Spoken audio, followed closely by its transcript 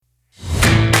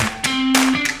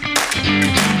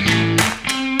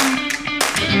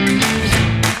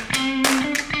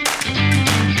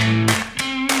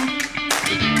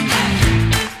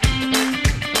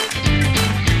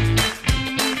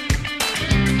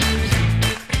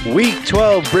Week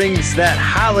 12 brings that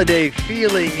holiday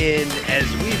feeling in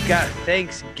as we've got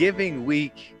Thanksgiving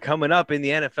week coming up in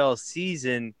the NFL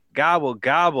season. Gobble,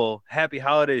 gobble. Happy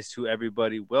holidays to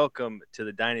everybody. Welcome to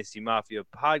the Dynasty Mafia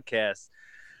podcast.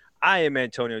 I am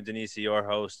Antonio Denisi, your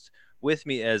host. With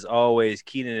me, as always,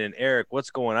 Keenan and Eric.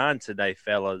 What's going on tonight,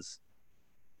 fellas?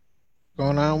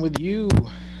 Going on with you?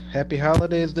 Happy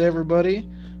holidays to everybody.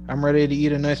 I'm ready to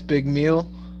eat a nice big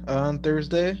meal on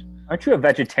Thursday. Aren't you a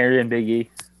vegetarian, Big E?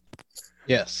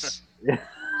 Yes.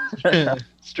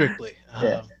 Strictly.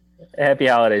 Yeah. Happy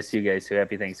holidays to you guys too.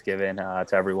 Happy Thanksgiving to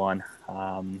everyone.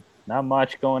 Not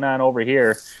much going on over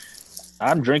here.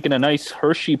 I'm drinking a nice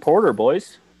Hershey Porter,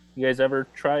 boys. You guys ever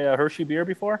try a Hershey beer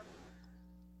before?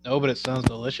 No, but it sounds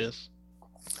delicious.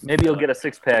 Maybe you'll get a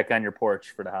 6-pack on your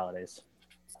porch for the holidays.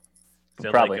 Is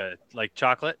it Probably. like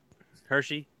chocolate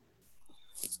Hershey?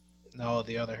 No,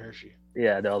 the other Hershey.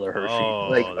 Yeah, the other Hershey.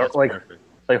 Oh, that's like perfect.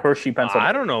 Hershey, Pennsylvania.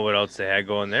 I don't know what else they had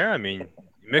going there. I mean,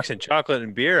 mixing chocolate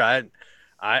and beer.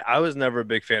 I was never a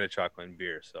big fan of chocolate and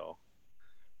beer, so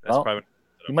that's probably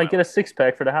you might get a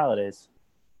 6-pack for the holidays.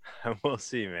 We'll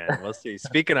see, man. We'll see.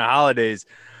 Speaking of holidays,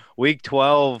 Week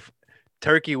 12,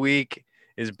 Turkey Week,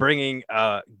 is bringing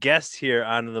a guest here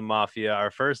onto the Mafia,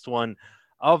 our first one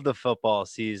of the football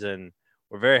season.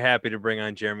 We're very happy to bring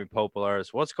on Jeremy Popularis.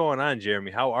 What's going on,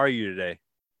 Jeremy? How are you today?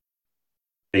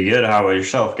 Pretty good. How about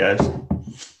yourself, guys?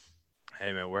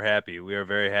 Hey, man, we're happy. We are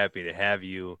very happy to have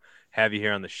you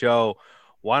here on the show.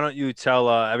 Why don't you tell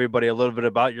everybody a little bit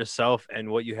about yourself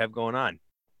and what you have going on?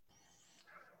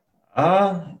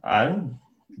 I've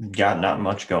got not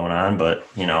much going on, but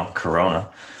Corona.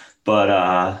 But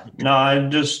no, I've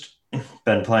just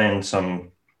been playing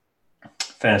some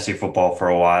fantasy football for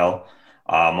a while.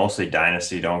 Mostly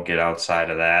Dynasty. Don't get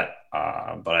outside of that.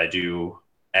 But I do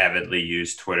avidly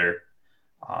use Twitter.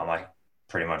 I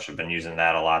pretty much have been using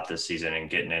that a lot this season and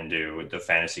getting into the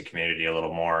fantasy community a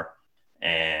little more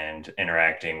and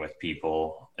interacting with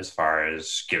people as far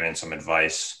as giving some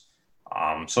advice.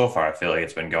 So far, I feel like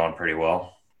it's been going pretty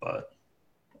well. But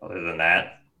other than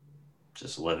that,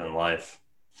 just living life.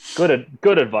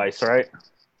 Good advice, right?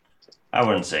 I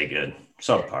wouldn't say good.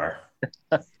 Subpar.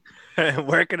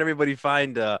 Where can everybody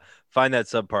find that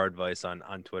subpar advice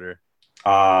on Twitter?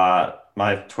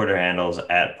 My Twitter handle is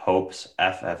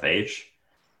 @PopesFFH.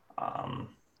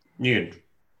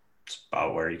 It's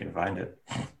about where you can find it.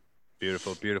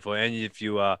 Beautiful, beautiful. And if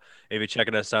you're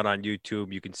checking us out on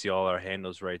YouTube, you can see all our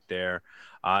handles right there.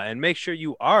 And make sure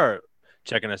you are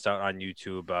checking us out on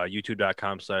YouTube,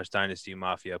 youtube.com/Dynasty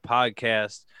Mafia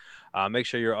podcast. Make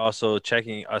sure you're also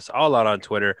checking us all out on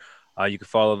Twitter. You can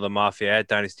follow the Mafia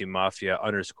 @Dynasty Mafia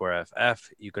 _FF.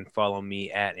 You can follow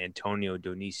me @Antonio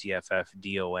Donisi FF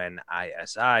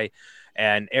DONISI,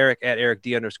 and Eric @Eric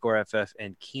D _FF,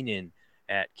 and Keenan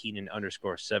 @Keenan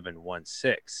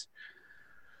 _716.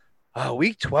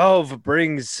 Week 12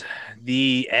 brings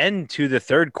the end to the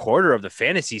third quarter of the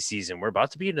fantasy season. We're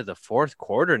about to be into the fourth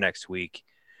quarter next week.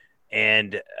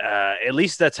 And at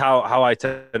least that's how I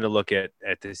tend to look at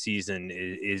the season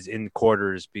is in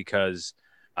quarters, because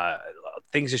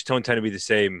things just don't tend to be the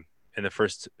same at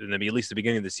least the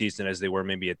beginning of the season as they were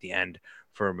maybe at the end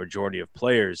for a majority of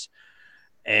players.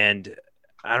 And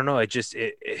I don't know,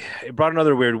 it brought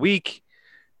another weird week.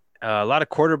 A lot of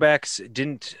quarterbacks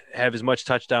didn't have as much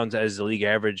touchdowns as the league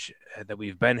average that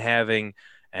we've been having.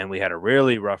 And we had a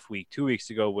really rough week 2 weeks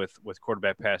ago with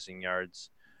quarterback passing yards.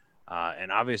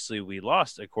 And obviously we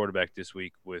lost a quarterback this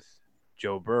week with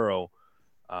Joe Burrow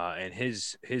and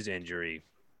his injury,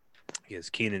 because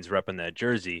Keenan's repping that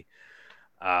jersey.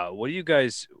 What do you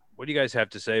guys have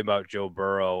to say about Joe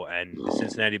Burrow and the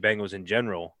Cincinnati Bengals in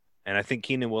general? And I think,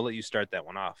 Keenan, we'll let you start that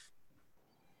one off.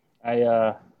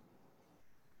 I'm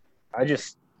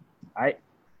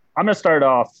gonna start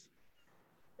off,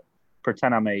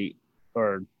 pretend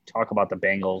talk about the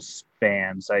Bengals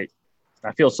fans. I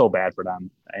feel so bad for them.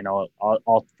 I know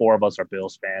all four of us are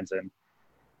Bills fans,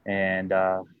 and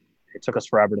it took us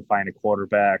forever to find a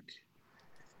quarterback,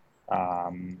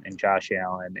 and Josh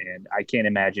Allen, and I can't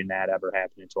imagine that ever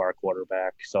happening to our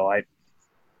quarterback. So I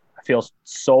feel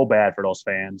so bad for those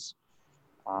fans.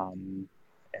 And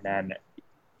then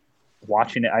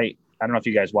watching it, I don't know if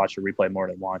you guys watched the replay more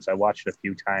than once. I watched it a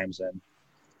few times,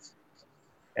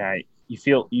 and you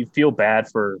feel bad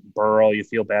for Burrow. You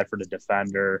feel bad for the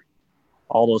defender,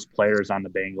 all those players on the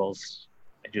Bengals.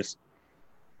 He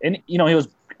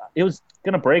was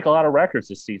going to break a lot of records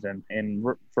this season and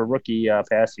for rookie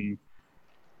passing.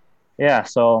 Yeah,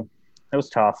 so it was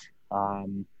tough. I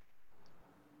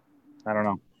don't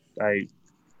know.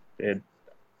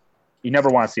 You never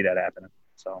want to see that happen.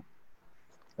 So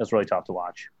it was really tough to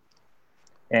watch.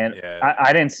 And Yeah.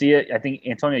 I didn't see it. I think,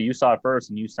 Antonio, you saw it first,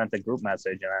 and you sent the group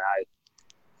message, and I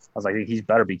was like, he's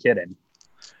better be kidding.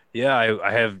 Yeah,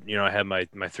 I have, I had my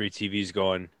 3 TVs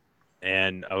going,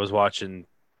 and I was watching.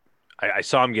 I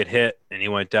saw him get hit, and he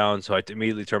went down, so I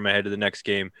immediately turned my head to the next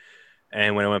game.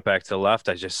 And when I went back to the left,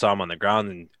 I just saw him on the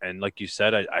ground, and like you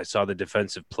said, I saw the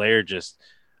defensive player just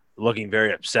looking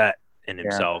very upset in Yeah.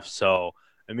 himself. So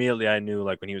immediately I knew,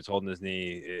 like, when he was holding his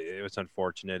knee, it was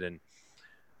unfortunate. And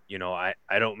I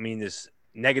don't mean this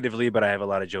negatively, but I have a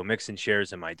lot of Joe Mixon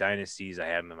shares in my dynasties. I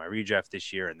have him in my redraft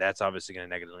this year, and that's obviously going to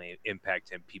negatively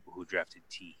impact him. People who drafted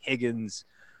T. Higgins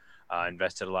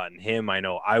invested a lot in him. I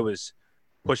know I was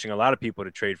pushing a lot of people to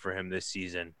trade for him this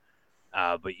season,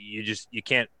 but you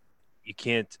can't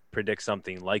predict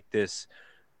something like this.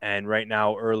 And right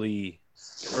now, early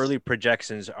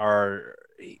projections are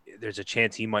there's a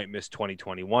chance he might miss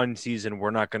 2021 season.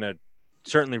 We're not going to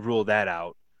certainly rule that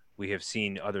out. We have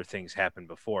seen other things happen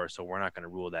before, so we're not going to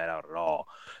rule that out at all.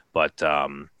 But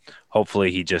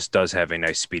hopefully he just does have a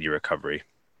nice speedy recovery.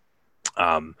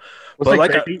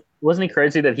 Wasn't he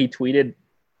crazy that he tweeted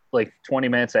like 20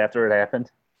 minutes after it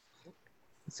happened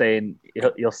saying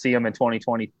you'll see him in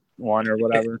 2021 or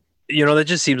whatever? That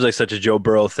just seems like such a Joe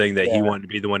Burrow thing that he wanted to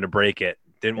be the one to break it.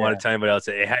 Didn't want to tell anybody else.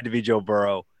 It had to be Joe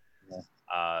Burrow.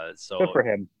 Yeah. So good for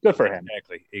him. Good for him.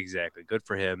 Exactly. Good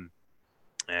for him.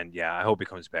 And yeah, I hope he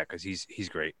comes back because he's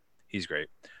great. He's great.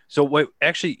 So wait,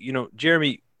 actually,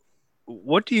 Jeremy,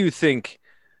 what do you think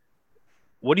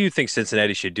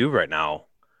Cincinnati should do right now?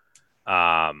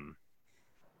 I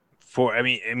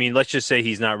mean, let's just say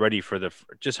he's not ready for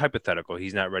just hypothetical.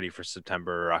 He's not ready for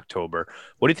September or October.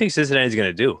 What do you think Cincinnati's going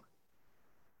to do?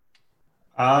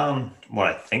 What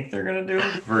I think they're going to do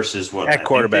versus what at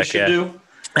quarterback think they should do.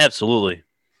 Absolutely.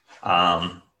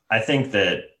 I think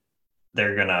that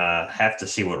they're going to have to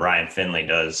see what Ryan Finley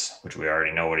does, which we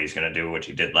already know what he's going to do, which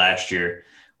he did last year,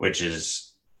 which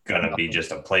is going to be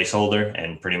just a placeholder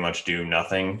and pretty much do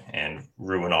nothing and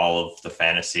ruin all of the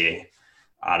fantasy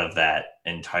out of that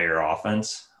entire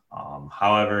offense.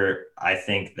 However, I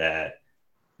think that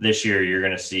this year you're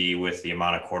going to see, with the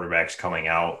amount of quarterbacks coming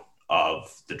out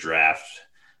of the draft,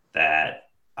 that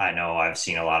I know I've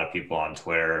seen a lot of people on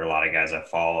Twitter, a lot of guys I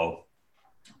follow,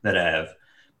 that have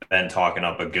been talking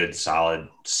up a good solid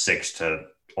 6 to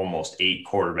almost 8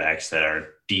 quarterbacks that are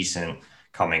decent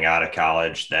coming out of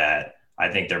college, that I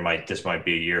think this might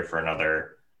be a year for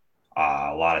another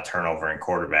a lot of turnover in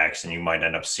quarterbacks, and you might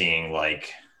end up seeing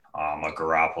like a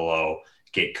Garoppolo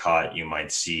get cut. You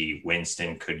might see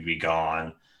Winston could be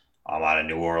gone out of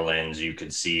New Orleans. You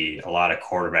could see a lot of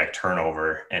quarterback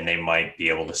turnover, and they might be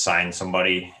able to sign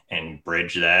somebody and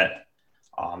bridge that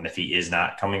if he is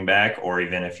not coming back, or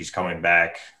even if he's coming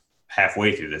back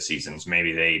halfway through the seasons.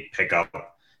 Maybe they pick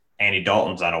up Andy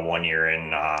Dalton's on a 1 year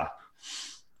in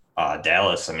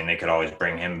Dallas. I mean, they could always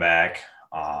bring him back.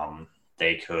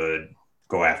 They could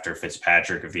go after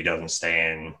Fitzpatrick if he doesn't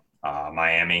stay in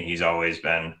Miami. He's always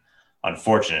been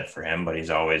unfortunate for him, but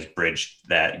he's always bridged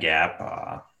that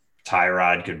gap.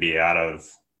 Tyrod could be out of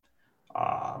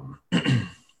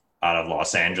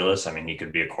Los Angeles. I mean, he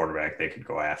could be a quarterback they could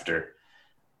go after.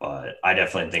 But I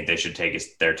definitely think they should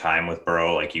take their time with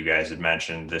Burrow. Like you guys had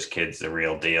mentioned, this kid's the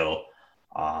real deal.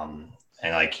 And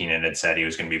like Keenan had said, he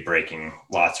was going to be breaking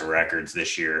lots of records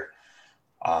this year.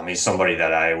 He's somebody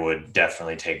that I would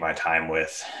definitely take my time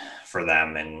with for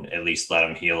them and at least let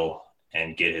him heal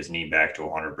and get his knee back to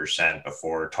 100%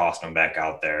 before tossing him back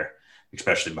out there,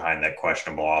 especially behind that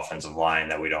questionable offensive line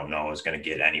that we don't know is going to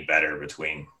get any better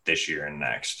between this year and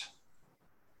next.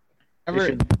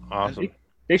 Awesome.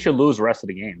 They should lose the rest of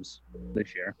the games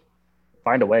this year.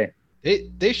 Find a way.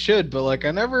 They should, but like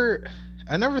I never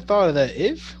thought of that.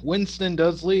 If Winston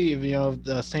does leave, if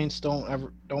the Saints don't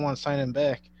want to sign him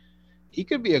back, he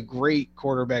could be a great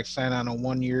quarterback sign on a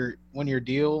one year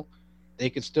deal. They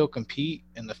could still compete,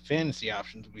 and the fantasy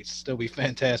options would still be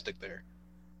fantastic there.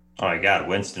 Oh, you got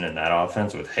Winston in that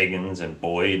offense with Higgins and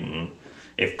Boyd, and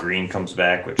if Green comes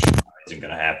back, which isn't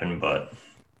going to happen, but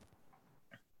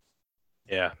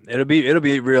yeah, it'll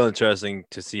be real interesting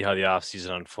to see how the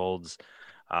offseason unfolds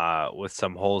with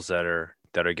some holes that are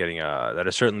getting that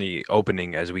are certainly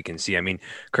opening, as we can see. I mean,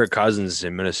 Kirk Cousins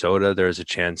in Minnesota, there's a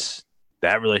chance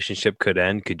that relationship could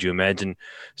end. Could you imagine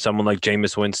someone like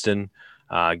Jameis Winston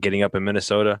getting up in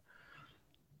Minnesota?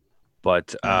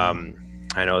 But I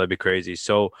know that'd be crazy.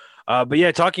 So, but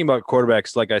yeah, talking about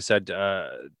quarterbacks, like I said,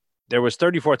 there was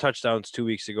 34 touchdowns 2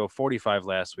 weeks ago, 45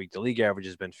 last week. The league average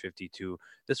has been 52.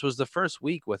 This was the first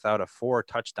week without a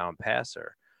 4-touchdown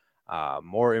passer.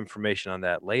 More information on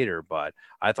that later, but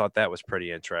I thought that was pretty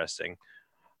interesting.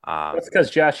 That's because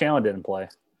Josh Allen didn't play.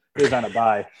 He was on a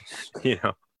bye.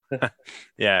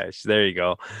 Yeah, there you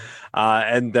go.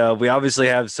 And we obviously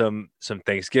have some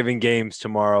Thanksgiving games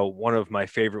tomorrow. One of my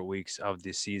favorite weeks of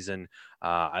the season.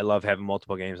 I love having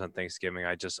multiple games on Thanksgiving.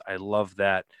 I love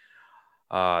that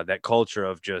culture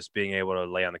of just being able to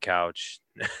lay on the couch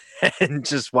and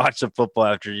just watch some football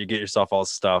after you get yourself all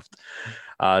stuffed.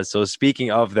 So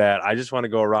speaking of that, I just want to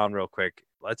go around real quick.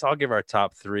 Let's all give our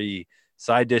top 3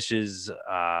 side dishes,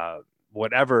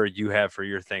 whatever you have for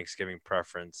your Thanksgiving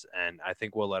preference. And I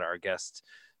think we'll let our guests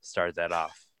start that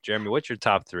off. Jeremy, what's your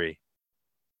top 3?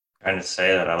 Trying to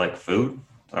say that I like food.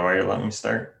 Is that why you're letting me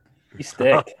start? He's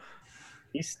stick.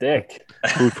 He's stick.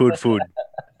 Food.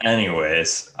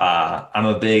 Anyways, I'm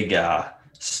a big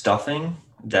stuffing.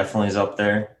 Definitely is up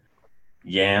there.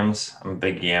 Yams. I'm a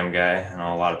big yam guy. I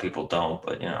know a lot of people don't,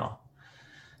 but and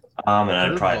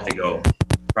I'd probably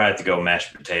have to go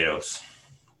mashed potatoes.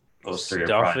 Those 3 are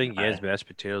Stuffing, probably yes, mashed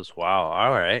potatoes. Wow.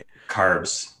 All right.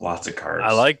 carbs. Lots of carbs.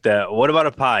 I like that. What about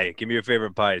a pie? Give me your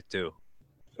favorite pie too.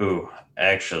 Ooh,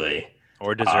 actually,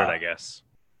 Or dessert, I guess.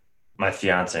 my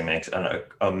fiance makes an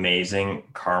amazing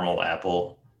caramel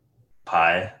apple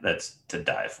pie that's to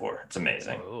die for. It's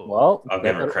amazing. Ooh, Well, I'll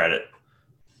give her credit.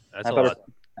 that's a lot.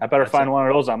 I better That's find one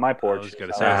of those on my I porch. was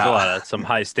gonna say that's a lot. That's some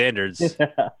high standards.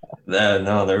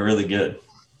 No, they're really good.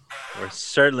 We're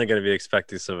certainly gonna be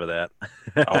expecting some of that.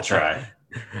 I'll try.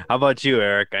 How about you,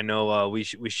 Eric? I know we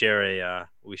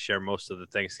share most of the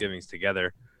Thanksgivings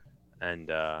together, and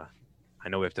I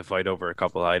know we have to fight over a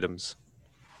couple items.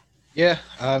 Yeah,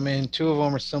 I mean, 2 of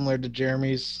them are similar to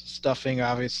Jeremy's. Stuffing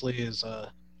obviously is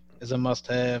a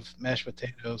must-have. Mashed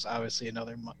potatoes obviously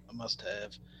another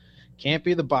must-have. Can't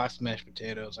be the boxed mashed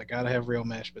potatoes. I gotta have real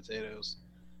mashed potatoes.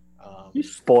 You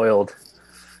spoiled.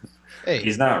 Hey,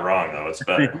 He's not wrong though. It's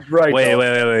better. Right.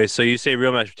 Wait. So you say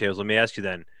real mashed potatoes? Let me ask you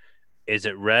then: is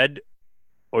it red,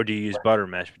 or do you use butter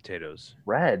mashed potatoes?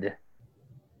 Red.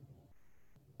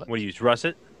 What do you use?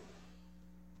 Russet?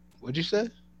 what'd you say?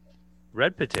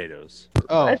 Red potatoes.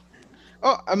 Oh, Red?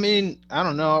 I mean, I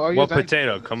don't know. What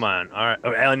potato? Come on. All right.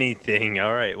 Oh, anything.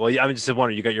 All right. Well, I'm just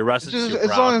wondering. You got your russets. Just, your as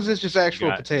brown. long as it's just actual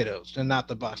got- potatoes and not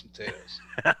the boxed potatoes,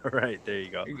 Right. There you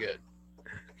go. you're good.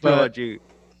 What But about you?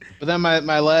 but then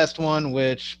my last one,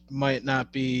 which might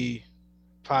not be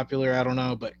popular, I don't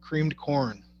know, but creamed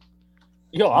corn.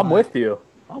 Yo, I'm with you.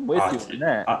 I'm with Oh, you on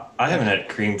that. I haven't had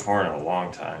cream corn in a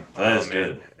long time. That is man.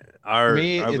 good. For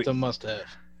me, it's a must-have.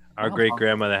 Our great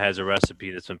grandmother has a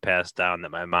recipe that's been passed down that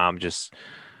my mom just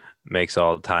makes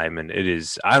all the time, and it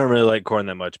is. I don't really like corn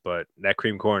that much, but that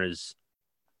cream corn is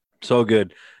so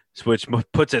good. Which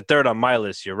puts it third on my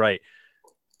list. You're right,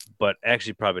 but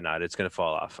actually probably not. It's gonna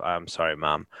fall off. I'm sorry,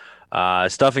 Mom.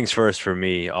 Stuffing's first for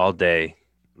me all day.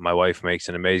 My wife makes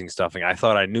an amazing stuffing. I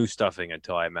thought I knew stuffing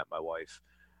until I met my wife.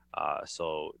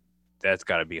 So that's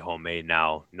got to be homemade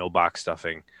now. No box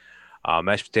stuffing.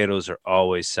 Mashed potatoes are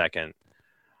always second.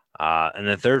 And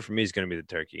the third for me is going to be the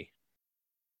turkey.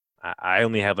 I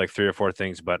only have like 3 or 4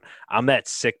 things, but I'm that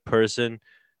sick person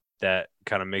that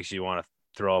kind of makes you want to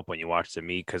throw up when you watch the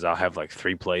meat because I'll have like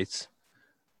 3 plates,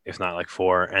 if not like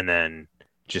 4, and then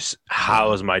just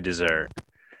house my dessert.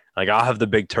 Like I'll have the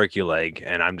big turkey leg,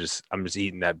 and I'm just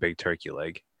eating that big turkey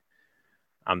leg.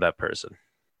 I'm that person.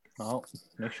 Well,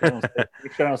 make sure I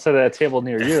don't sit at a table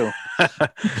near you.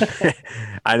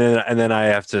 and then I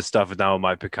have to stuff it down with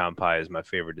my pecan pie as my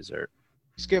favorite dessert.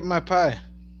 Skip my pie.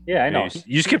 Yeah, I know.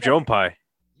 You skipped your own pie.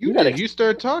 You gotta- did. You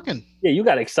started talking. Yeah, you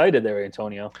got excited there,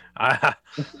 Antonio.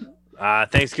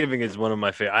 Thanksgiving is one of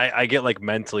my favorite. I get like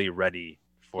mentally ready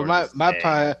for But this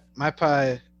day. my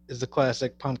pie is the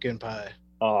classic pumpkin pie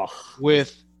Oh,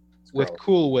 with gross.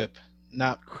 Cool Whip,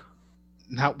 not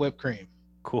whipped cream.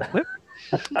 Cool Whip.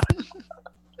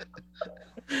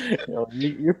 Yo,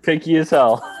 you're picky as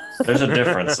hell. There's a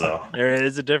difference though. There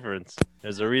is a difference.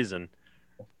 There's a reason.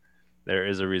 There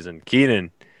is a reason.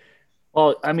 Keenan.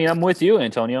 Well, I mean, I'm with you,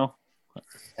 Antonio.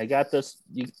 I got the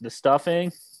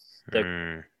stuffing.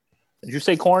 Mm. Did you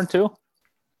say corn too?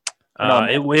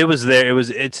 It was there.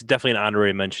 It's definitely an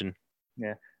honorary mention.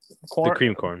 Corn, The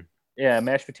cream corn. yeah,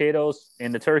 mashed potatoes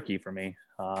and the turkey for me.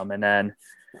 And then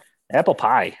apple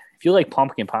pie. If you like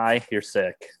pumpkin pie, you're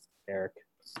sick, Eric.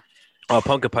 Oh,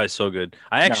 pumpkin pie is so good.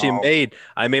 I actually No.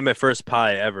 made my first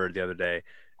pie ever the other day,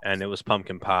 and it was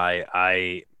pumpkin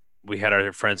pie. We had our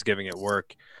Friendsgiving at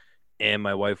work, and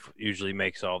my wife usually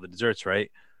makes all the desserts,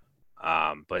 right?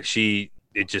 But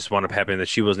it just wound up happening that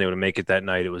she wasn't able to make it that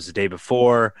night. It was the day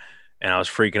before, and I was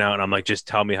freaking out, and I'm like, just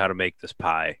tell me how to make this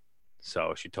pie.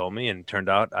 So she told me, and it turned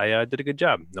out I did a good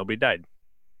job. Nobody died.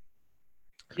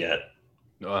 Yet.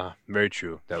 Very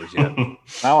true. That was yeah.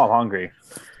 Now I'm hungry.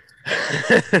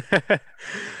 All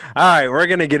right, we're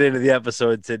going to get into the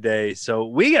episode today. So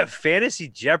we got Fantasy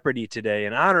Jeopardy today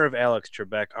in honor of Alex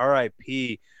Trebek,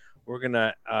 RIP. We're going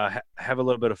to have a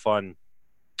little bit of fun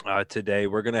today.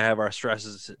 We're going to have our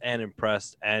stresses and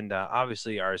impressed, and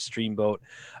obviously our streamboat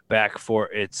back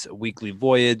for its weekly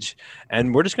voyage.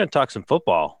 And we're just going to talk some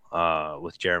football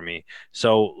with Jeremy.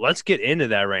 So let's get into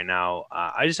that right now.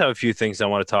 I just have a few things I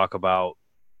want to talk about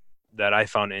that I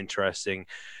found interesting.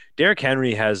 Derrick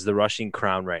Henry has the rushing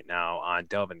crown right now on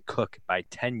Dalvin Cook by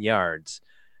 10 yards,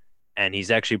 and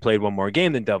he's actually played one more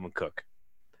game than Dalvin Cook.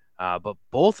 But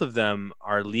both of them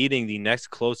are leading the next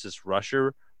closest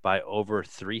rusher by over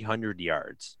 300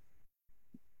 yards.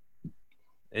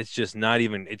 It's just not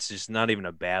even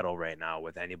a battle right now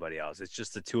with anybody else. It's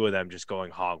just the two of them just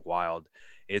going hog wild.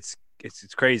 It's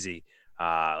crazy.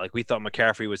 Like we thought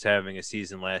McCaffrey was having a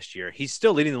season last year. He's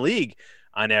still leading the league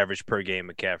on average per game,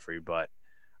 McCaffrey, but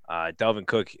Dalvin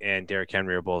Cook and Derrick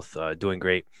Henry are both doing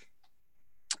great.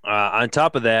 On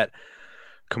top of that,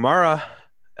 Alvin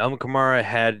Kamara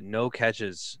had no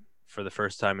catches for the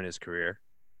first time in his career.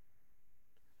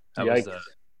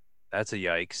 That's a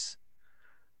yikes.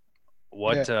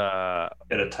 What? Yeah.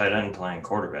 Get a tight end playing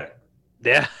quarterback.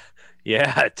 Yeah.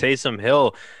 Taysom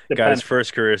Hill got his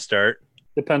first career start.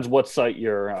 Depends what site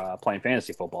you're playing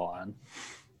fantasy football on.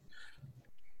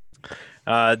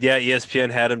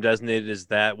 ESPN had him designated as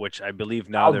that, which I believe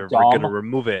now they're going to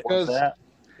remove it.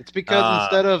 It's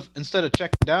because instead of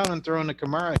checking down and throwing to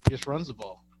Kamara, he just runs the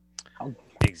ball.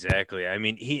 Exactly. I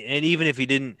mean, even if he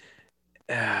didn't,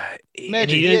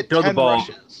 imagine he didn't throw the ball.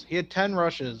 Rushes. He had 10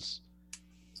 rushes.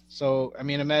 So I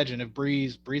mean, imagine if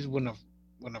Breeze wouldn't have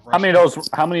rushed. How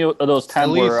many of those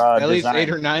 10 were at least 8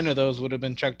 or 9 of those would have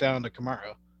been checked down to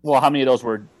Kamara. Well, how many of those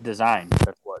were designed?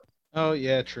 That's what. Oh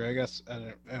yeah, true. I guess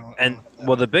I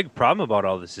don't. The big problem about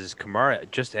all this is Kamara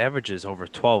just averages over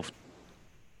 12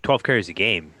 carries a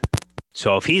game.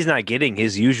 So if he's not getting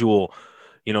his usual,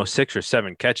 6 or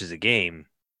 7 catches a game,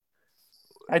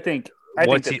 what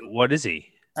is he?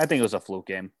 I think it was a fluke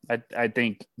game. I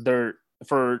think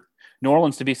for New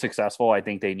Orleans to be successful, I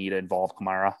think they need to involve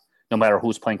Kamara. No matter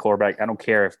who's playing quarterback, I don't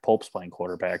care if Pope's playing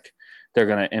quarterback. They're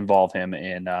going to involve him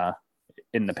in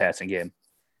the passing game.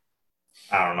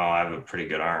 I don't know. I have a pretty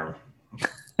good arm.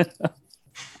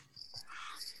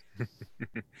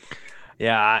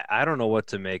 Yeah, I don't know what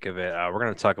to make of it. We're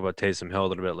going to talk about Taysom Hill a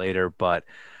little bit later, but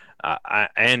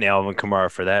and Alvin Kamara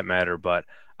for that matter. But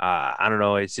I don't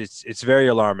know. It's very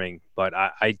alarming. But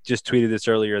I just tweeted this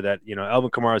earlier that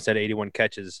Alvin Kamara's had 81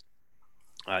 catches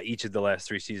each of the last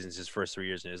 3 seasons, his first 3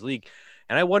 years in his league,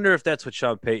 and I wonder if that's what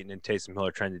Sean Payton and Taysom Hill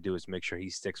are trying to do is make sure he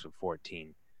sticks with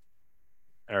 14.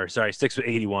 Sticks with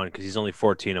 81 because he's only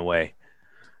 14 away.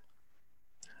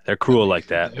 They're cruel like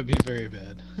that. That'd be very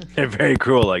bad. They're very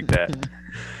cruel like that.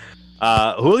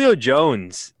 Julio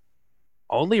Jones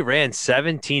only ran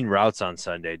 17 routes on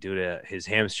Sunday due to his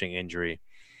hamstring injury.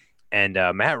 And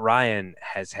Matt Ryan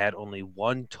has had only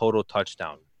 1 total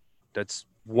touchdown. That's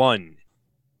 1.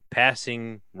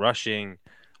 Passing, rushing,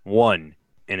 1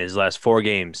 in his last 4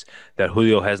 games that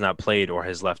Julio has not played or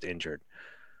has left injured.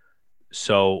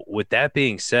 So with that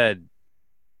being said,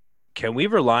 can we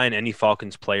rely on any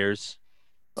Falcons players?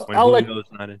 How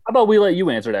about we let you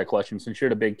answer that question since you're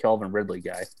the big Calvin Ridley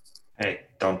guy? Hey,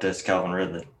 don't diss Calvin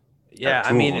Ridley. Yeah,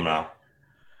 I mean, I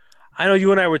know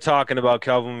you and I were talking about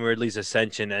Calvin Ridley's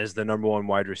ascension as the number 1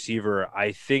 wide receiver.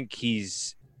 I think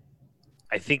he's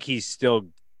still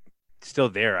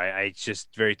there. It's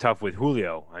just very tough with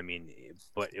Julio. I mean,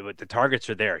 but the targets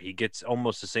are there. He gets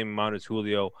almost the same amount as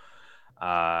Julio.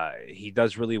 He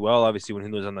does really well, obviously, when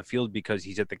Julio's on the field because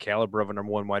he's at the caliber of a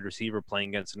number 1 wide receiver playing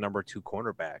against a number 2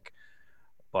 cornerback.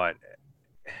 But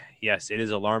yes, it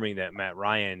is alarming that Matt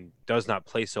Ryan does not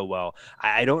play so well.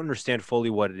 I don't understand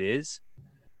fully what it is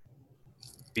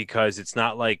because it's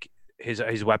not like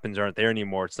his weapons aren't there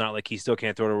anymore. It's not like he still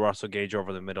can't throw to Russell Gage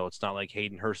over the middle. It's not like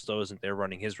Hayden Hurst isn't there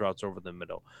running his routes over the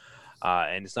middle.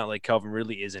 And it's not like Calvin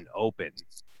Ridley isn't open.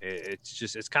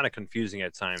 It's kind of confusing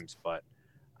at times, but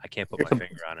I can't put my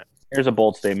finger on it. Here's a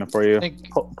bold statement for you.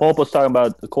 Pope was talking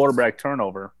about the quarterback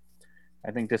turnover. I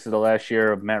think this is the last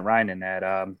year of Matt Ryan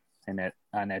on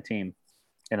that team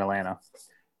in Atlanta.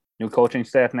 New coaching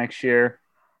staff next year.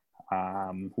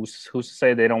 Who's to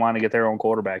say they don't want to get their own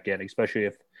quarterback yet, especially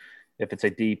if it's a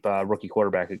deep rookie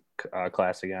quarterback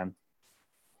class again?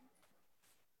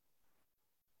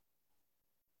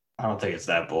 I don't think it's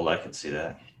that bold. I can see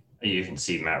that. You can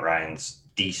see Matt Ryan's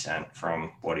descent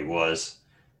from what he was.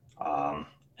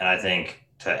 And I think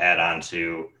to add on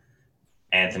to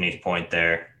Anthony's point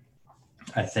there,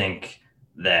 I think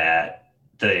that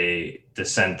the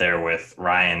descent there with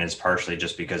Ryan is partially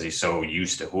just because he's so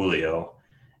used to Julio,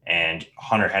 and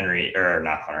Hayden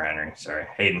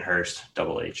Hurst,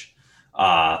 Double H,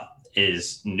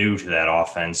 is new to that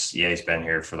offense. Yeah, he's been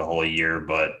here for the whole year,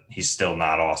 but he's still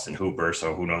not Austin Hooper,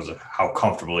 so who knows how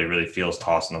comfortable he really feels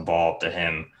tossing the ball up to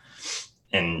him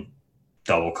in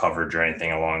double coverage or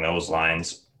anything along those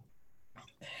lines.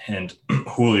 And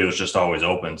Julio's just always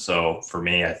open. So for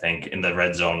me, I think in the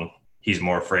red zone, he's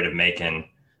more afraid of making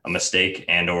a mistake.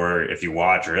 And or if you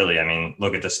watch, really, I mean,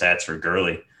 look at the stats for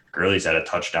Gurley. Gurley's had a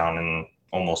touchdown in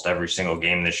almost every single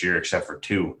game this year except for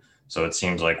 2. So it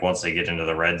seems like once they get into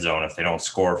the red zone, if they don't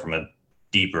score from a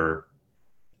deeper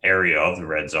area of the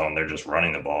red zone, they're just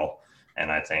running the ball.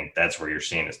 And I think that's where you're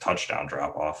seeing his touchdown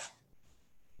drop off.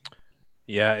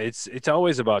 Yeah, it's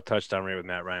always about touchdown rate with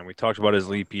Matt Ryan. We talked about his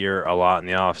leap year a lot in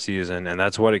the offseason, and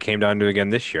that's what it came down to again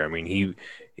this year. I mean,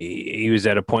 he was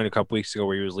at a point a couple weeks ago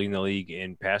where he was leading the league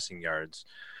in passing yards.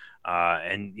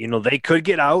 And, they could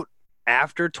get out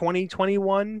after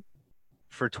 2021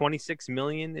 for $26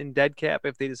 million in dead cap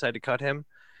if they decide to cut him.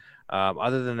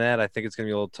 Other than that, I think it's going to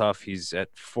be a little tough. He's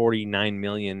at $49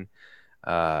 million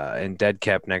in dead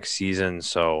cap next season.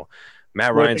 So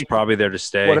Matt Ryan's probably there to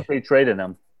stay. What if they traded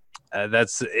him?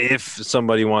 That's if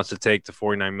somebody wants to take the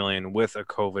 $49 million with a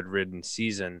COVID-ridden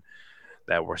season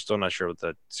that we're still not sure what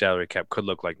the salary cap could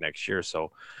look like next year.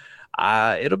 So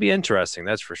it'll be interesting.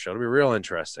 That's for sure. It'll be real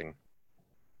interesting.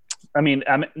 I mean,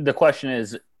 the question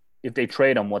is, if they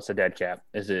trade him, what's the dead cap?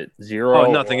 Is it 0? Oh,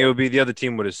 nothing. It would be the other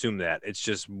team would assume that. It's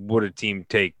just, would a team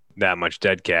take that much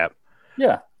dead cap?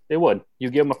 Yeah, they would. You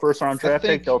give them a first-round draft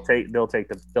pick, they'll take the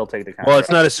contract. Well,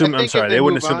 it's not assumed. I'm sorry, they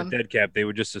wouldn't assume the dead cap. They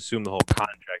would just assume the whole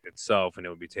contract itself, and it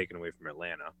would be taken away from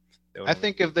Atlanta. I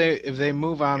think if they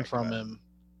move on from him,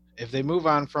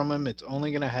 it's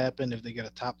only going to happen if they get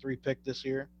a top 3 pick this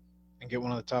year and get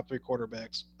one of the top 3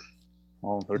 quarterbacks.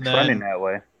 Well, they're trending that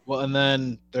way. Well, and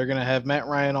then they're going to have Matt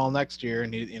Ryan all next year,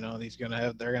 and they're going to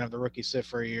have the rookie sit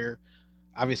for a year.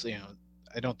 Obviously,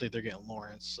 I don't think they're getting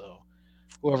Lawrence, so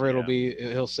whoever it'll be,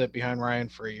 he'll sit behind Ryan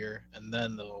for a year, and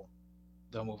then they'll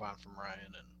move on from Ryan.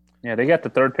 And yeah, they got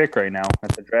the 3rd pick right now. As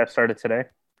the draft started today.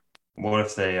 What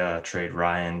if they trade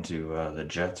Ryan to the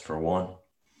Jets for 1?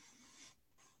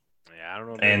 Yeah, I don't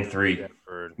know. And 3.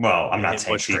 Well, I'm not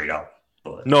saying straight up.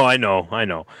 But. No, I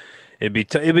know. It'd be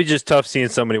just tough seeing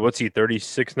somebody. What's he,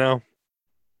 36 now?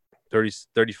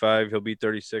 35. He'll be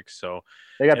 36. So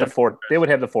they got the 4th. They would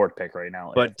have the 4th pick right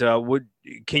now. But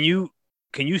can you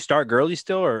start Gurley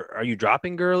still, or are you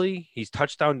dropping Gurley? He's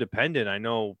touchdown dependent, I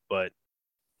know, but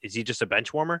is he just a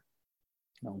bench warmer?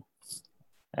 No,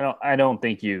 I don't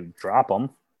think you drop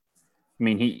him. I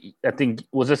mean,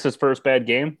 was this his first bad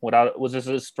game was this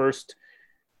his first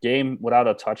game without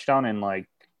a touchdown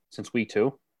since week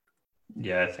 2?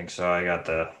 Yeah, I think so. I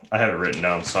have it written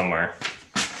down somewhere.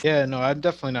 Yeah, no, I'm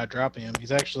definitely not dropping him.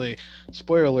 He's actually,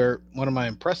 spoiler alert, one of my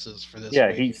impresses for this. Yeah,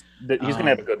 week. he's gonna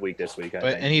have a good week this week.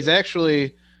 And he's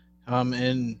actually,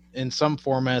 in some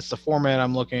formats, the format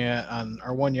I'm looking at on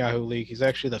our one Yahoo league, he's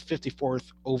actually the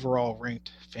 54th overall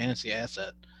ranked fantasy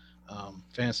asset,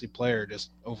 fantasy player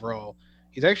just overall.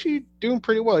 He's actually doing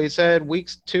pretty well. He's had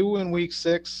weeks 2 and week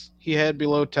 6 he had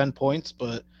below 10 points,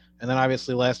 and then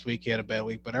obviously last week he had a bad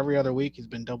week. But every other week he's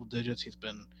been double digits. He's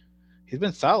been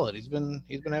solid. He's been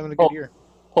having a good year.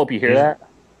 Hope you hear that.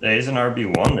 Yeah, he's an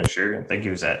RB1 this year.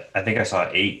 I think I saw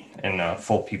 8 in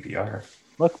full PPR.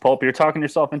 Look, Pope, you're talking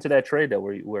yourself into that trade that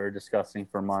we were discussing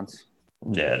for months.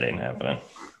 Yeah, it ain't happening.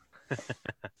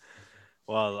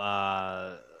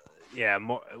 Well, yeah,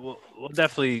 we'll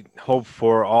definitely hope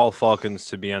for all Falcons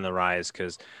to be on the rise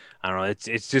because I don't know.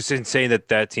 It's just insane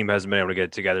that team hasn't been able to get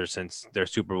it together since their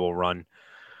Super Bowl run.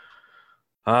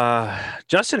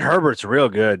 Justin Herbert's real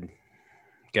good,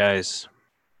 guys.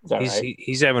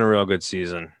 He's having a real good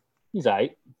season. He's all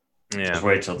right. Yeah. Just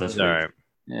wait till this week. All right.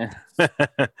 Yeah.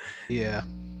 Yeah.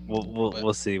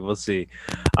 We'll see. We'll see.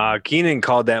 Keenan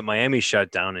called that Miami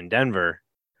shutdown in Denver.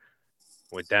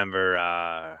 With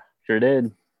Denver, sure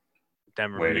did.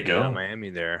 Denver way to go, Miami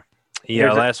there.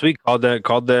 Last week called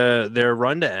their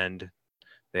run to end.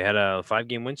 They had a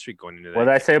 5-game win streak going into that. What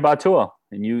did I say about Tua?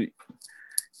 And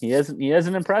he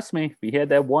hasn't impressed me. He had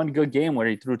that one good game where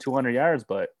he threw 200 yards,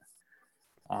 but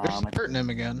they're starting him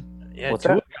again. Yeah, what's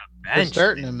Tua that? got They're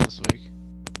starting him this week.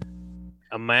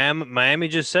 Miami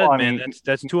just said,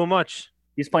 that's too much.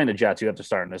 He's playing the Jets. You have to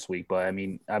start him this week, but I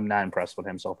mean, I'm not impressed with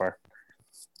him so far.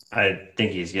 I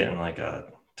think he's getting like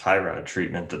a Tyrod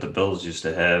treatment that the Bills used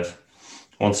to have.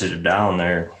 Once they're down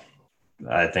there,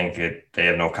 I think they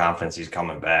have no confidence he's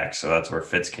coming back. So that's where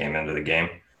Fitz came into the game.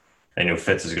 They knew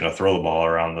Fitz is going to throw the ball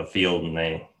around the field, and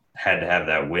they had to have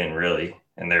that win, really.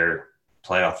 in their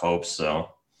playoff hopes. So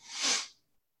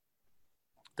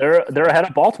They're ahead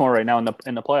of Baltimore right now in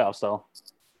the playoffs, though.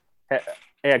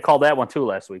 Hey, I called that one too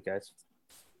last week, guys.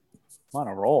 I'm on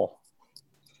a roll.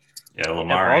 yeah, Yeah,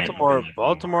 Lamar.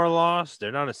 Baltimore lost.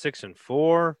 They're down to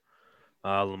 6-4.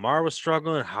 Lamar was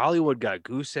struggling. Hollywood got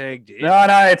goose egged. No,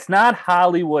 it's not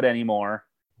Hollywood anymore.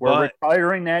 We're But-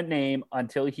 retiring that name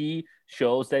until he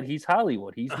shows that he's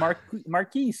Hollywood. He's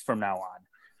Marquise from now on.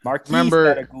 Marquise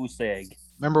got a goose egg.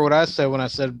 Remember what I said when I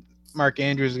said Mark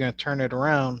Andrews is going to turn it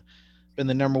around? Been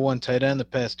the number one tight end the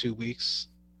past 2 weeks.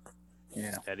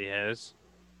 Yeah, That he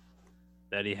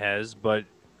has. But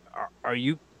are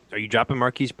you dropping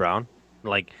Marquise Brown?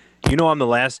 Like, I'm the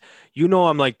last.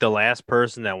 I'm like the last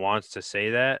person that wants to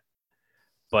say that.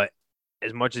 But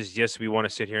as much as yes, we want to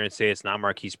sit here and say it's not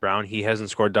Marquise Brown, he hasn't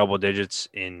scored double digits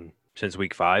since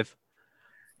week 5.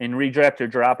 In redraft, you're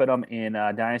dropping him in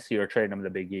Dynasty or trading him to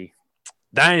Big E.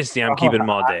 Dynasty, I'm keeping him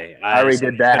all day. I already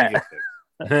did that.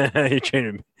 You're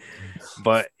trading him.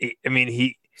 But I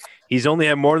mean, he's only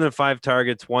had more than 5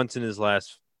 targets once in his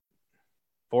last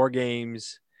 4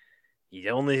 games. He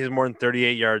only has more than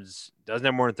 38 yards. Doesn't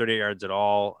have more than 38 yards at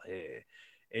all.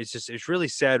 It's really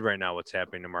sad right now what's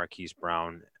happening to Marquise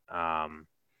Brown.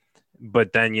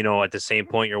 But then at the same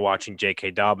point you're watching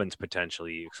J.K. Dobbins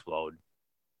potentially explode.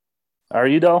 Are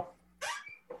you though?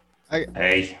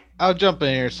 I'll jump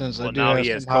in here since I do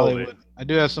have some Hollywood. I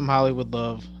do have some Hollywood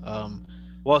love.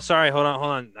 Well, sorry, hold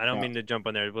on. I don't mean to jump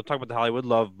on there. We'll talk about the Hollywood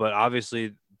love, but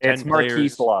obviously it's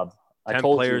Marquise love. 10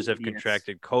 players have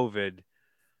contracted COVID.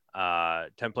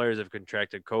 10 players have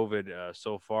contracted COVID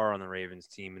so far on the Ravens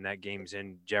team, and that game's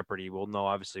in jeopardy. We'll know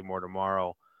obviously more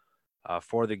tomorrow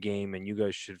for the game, and you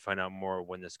guys should find out more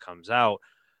when this comes out.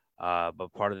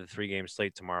 But part of the 3-game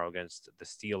slate tomorrow against the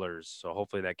Steelers, so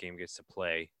hopefully that game gets to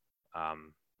play.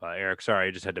 But Eric, sorry,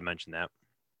 I just had to mention that.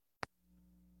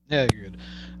 Yeah, you're good.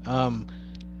 I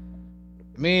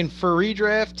mean, for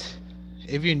redraft,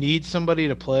 if you need somebody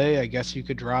to play, I guess you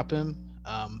could drop him.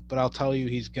 But I'll tell you,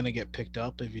 he's going to get picked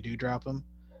up if you do drop him.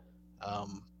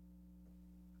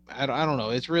 I don't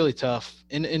know. It's really tough.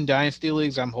 In Dynasty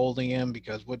Leagues, I'm holding him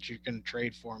because what you can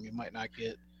trade for him, you might not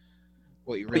get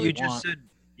what you really want.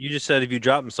 You just said if you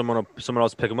drop him, someone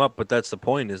else pick him up. But that's the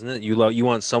point, isn't it? You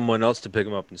want someone else to pick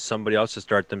him up and somebody else to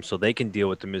start them so they can deal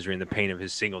with the misery and the pain of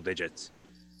his single digits.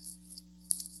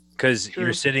 Because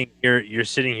you're sitting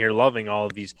here loving all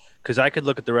of these. Because I could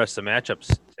look at the rest of the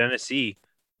matchups. Tennessee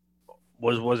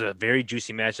was a very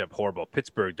juicy matchup. Horrible.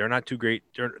 Pittsburgh, they're not too great.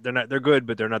 They're good,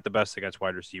 but they're not the best against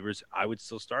wide receivers. I would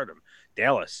still start them.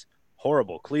 Dallas,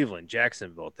 horrible. Cleveland,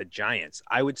 Jacksonville, the Giants.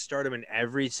 I would start them in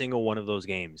every single one of those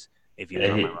games if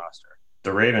you're on my roster.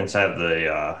 The Ravens have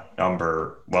the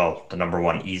number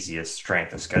 1 easiest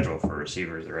strength of schedule for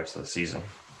receivers the rest of the season.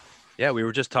 Yeah, we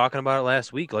were just talking about it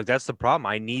last week. Like, that's the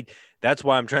problem. That's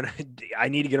why I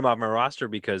need to get him off my roster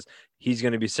because he's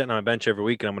going to be sitting on my bench every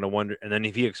week, and I'm going to wonder. And then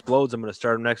if he explodes, I'm going to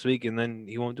start him next week, and then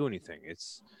he won't do anything.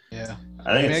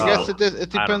 I guess it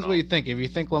depends what you think. If you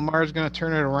think Lamar's going to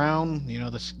turn it around,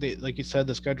 like you said,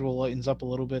 the schedule lightens up a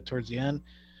little bit towards the end.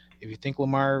 If you think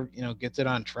Lamar, gets it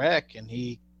on track and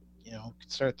he, can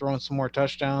start throwing some more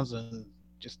touchdowns and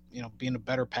just, being a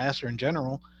better passer in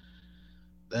general,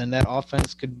 then that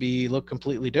offense could look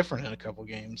completely different in a couple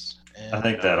games. And I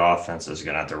think that offense is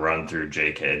going to have to run through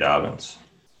J.K. Dobbins.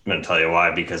 I'm going to tell you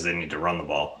why, because they need to run the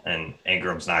ball. And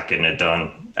Ingram's not getting it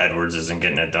done. Edwards isn't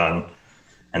getting it done.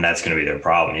 And that's going to be their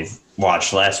problem. You've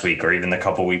watched last week or even the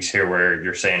couple weeks here where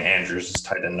you're saying Andrews is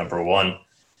tight end number 1.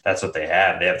 That's what they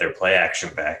have. They have their play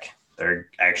action back. They're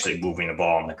actually moving the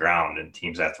ball on the ground, and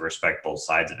teams have to respect both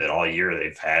sides of it. All year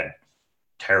they've had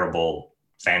terrible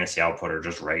fantasy output or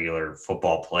just regular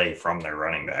football play from their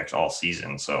running backs all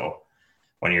season. So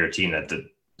when you're a team that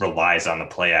relies on the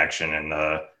play action and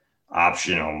the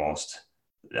option almost,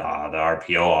 the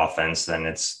RPO offense, then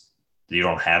you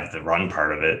don't have the run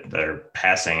part of it. They're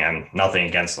passing, and nothing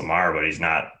against Lamar, but he's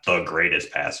not the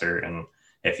greatest passer. And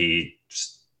if he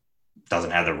just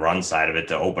doesn't have the run side of it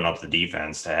to open up the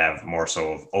defense to have more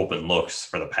so of open looks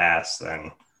for the pass,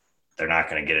 then they're not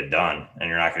going to get it done. And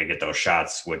you're not going to get those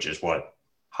shots, which is what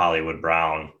Hollywood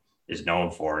Brown is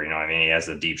known for. He has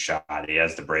the deep shot, he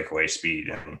has the breakaway speed,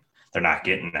 and they're not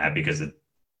getting that because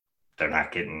they're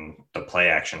not getting the play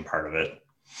action part of it.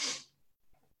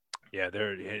 Yeah,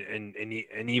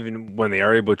 and even when they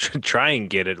are able to try and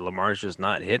get it, Lamar's just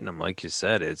not hitting them. Like you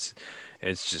said, it's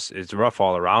rough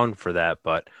all around for that.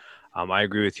 But I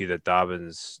agree with you that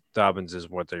Dobbins is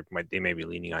what they may be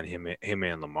leaning on him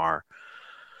and Lamar.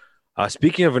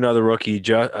 Speaking of another rookie,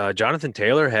 Jonathan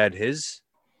Taylor had his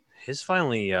his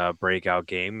finally breakout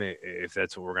game, if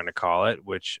that's what we're going to call it,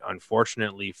 which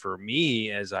unfortunately for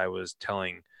me, as I was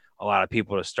telling a lot of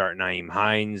people to start Naeem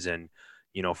Hines, and,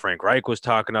 Frank Reich was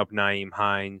talking up Naeem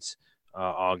Hines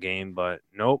all game, but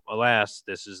nope, alas,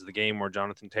 this is the game where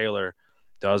Jonathan Taylor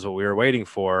does what we were waiting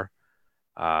for.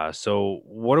 So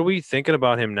what are we thinking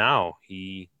about him now?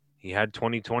 He had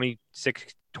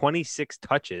 26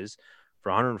 touches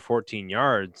for 114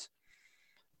 yards.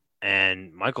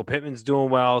 And Michael Pittman's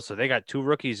doing well, so they got two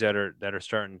rookies that are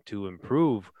starting to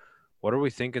improve. What are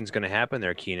we thinking is going to happen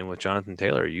there, Keenan, with Jonathan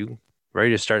Taylor? Are you ready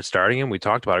to start starting him? We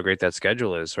talked about how great that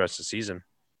schedule is the rest of the season.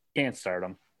 Can't start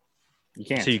him. You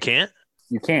can't. So you can't?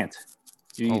 You can't.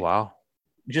 Oh, wow.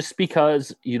 Just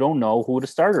because you don't know who the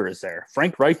starter is there.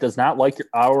 Frank Reich does not like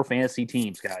our fantasy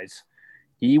teams, guys.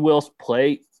 He will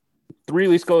play. 3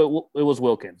 weeks ago, it was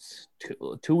Wilkins.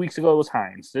 2 weeks ago, it was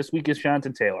Hines. This week is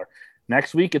Jonathan Taylor.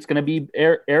 Next week, it's going to be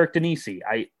Eric Denisi.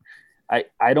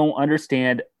 I don't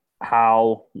understand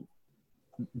how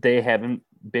they haven't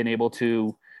been able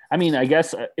to. I mean, I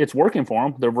guess it's working for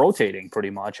them. They're rotating pretty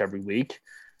much every week,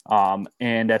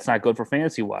 and that's not good for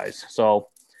fantasy-wise. So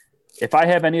if I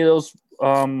have any of those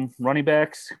running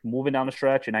backs moving down the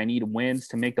stretch and I need wins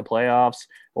to make the playoffs,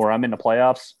 or I'm in the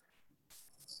playoffs,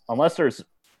 unless there's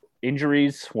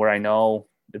injuries where I know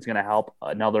it's going to help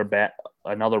another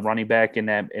running back in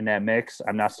that mix,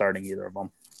 I'm not starting either of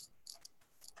them.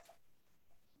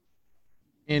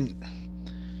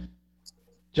 And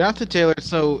Jonathan Taylor,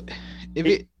 so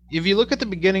if you look at the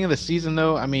beginning of the season,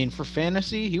 though, I mean, for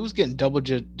fantasy, he was getting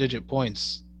double-digit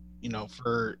points.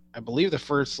 For I believe the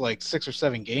first like 6 or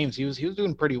 7 games, he was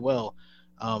doing pretty well.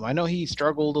 I know he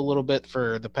struggled a little bit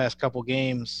for the past couple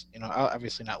games.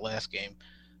 Obviously not last game.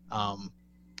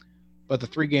 But the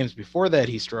 3 games before that,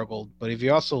 he struggled. But if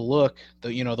you also look,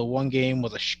 the one game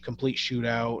was a complete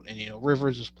shootout, and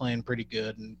Rivers was playing pretty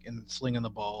good and slinging the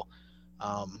ball.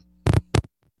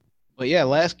 But yeah,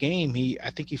 last game I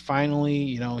think he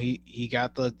finally, he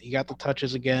got the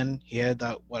touches again. He had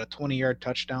a 20-yard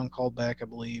touchdown called back, I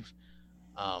believe.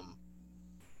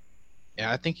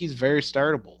 Yeah, I think he's very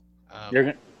startable.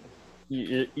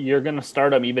 You're gonna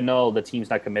start him even though the team's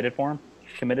not committed to him.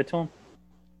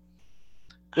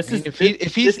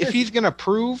 If he's gonna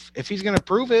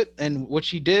prove it, and which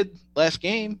he did last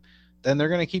game, then they're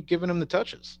gonna keep giving him the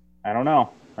touches. I don't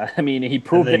know. I mean, he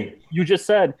proved it. You just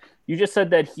said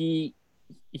that he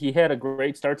had a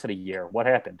great start to the year. What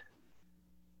happened?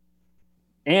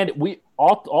 And we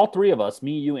all 3 of us,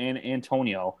 me, you, and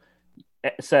Antonio,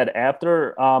 said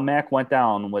after Mac went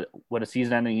down with a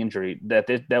season-ending injury that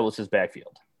was his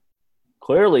backfield.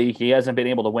 Clearly, he hasn't been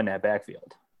able to win that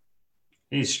backfield.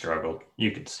 He struggled.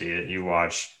 You could see it. You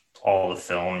watch all the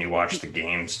film, you watch the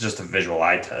games, just a visual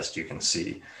eye test, you can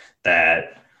see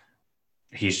that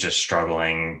he's just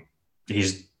struggling.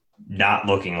 He's not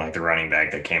looking like the running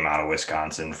back that came out of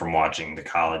Wisconsin from watching the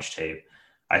college tape.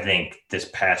 I think this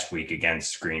past week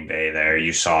against Green Bay there,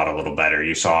 you saw it a little better.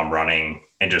 You saw him running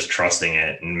and just trusting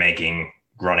it and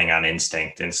running on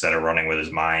instinct instead of running with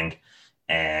his mind.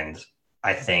 And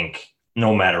I think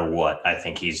no matter what, I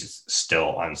think he's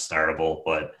still unstartable.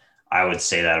 But I would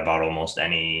say that about almost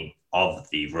any of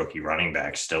the rookie running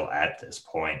backs still at this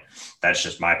point. That's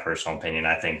just my personal opinion.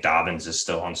 I think Dobbins is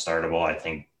still unstartable. I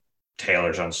think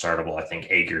Taylor's unstartable. I think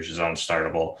Akers is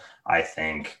unstartable. I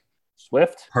think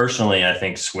Swift. Personally, I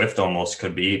think Swift almost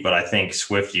could be, but I think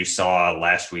Swift, you saw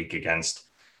last week against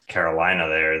Carolina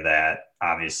there that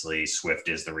obviously Swift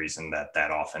is the reason that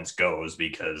offense goes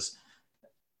because,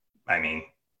 I mean,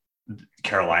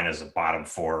 Carolina's a bottom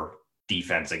 4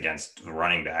 defense against the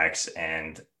running backs,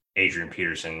 and Adrian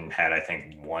Peterson had, I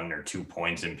think, 1 or 2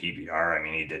 points in PPR. I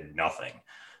mean, he did nothing.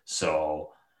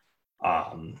 So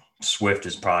Swift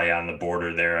is probably on the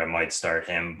border there. I might start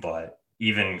him, but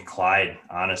even Clyde,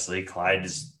 honestly,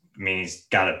 he's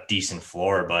got a decent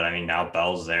floor, but I mean, now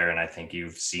Bell's there, and I think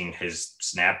you've seen his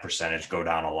snap percentage go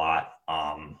down a lot.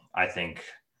 I think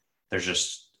there's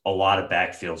just a lot of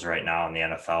backfields right now in the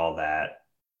NFL that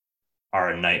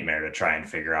are a nightmare to try and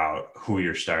figure out who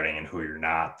you're starting and who you're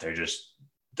not.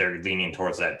 They're leaning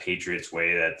towards that Patriots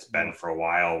way that's been for a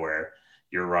while where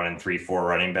you're running 3-4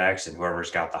 running backs and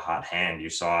whoever's got the hot hand. You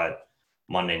saw it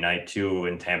Monday night too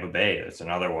in Tampa Bay. It's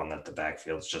another one that the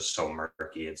backfield's just so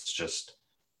murky. It's just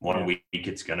one week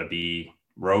it's going to be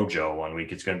Rojo, 1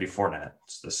 week it's going to be Fournette.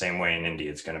 It's the same way in Indy.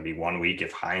 It's going to be 1 week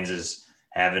if Hines is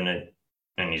having it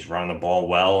and he's running the ball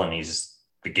well and he's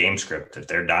the game script. If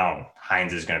they're down,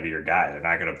 Hines is going to be your guy. They're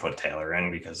not going to put Taylor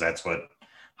in because that's what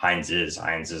Hines is.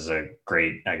 Hines is a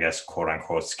great, I guess, quote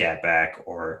unquote, scat back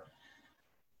or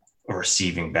a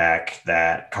receiving back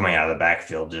that coming out of the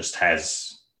backfield just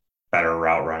has better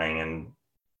route running and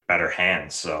better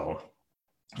hands. So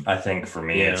I think for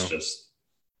me, it's just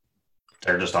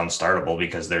they're just unstartable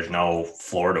because there's no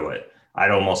floor to it.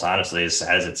 I'd almost honestly, as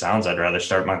sad as it sounds, I'd rather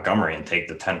start Montgomery and take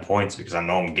the 10 points because I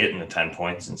know I'm getting the 10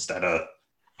 points instead of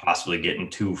possibly getting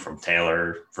 2 from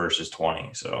Taylor versus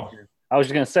 20. So I was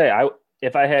just going to say,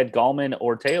 if I had Gallman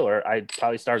or Taylor, I'd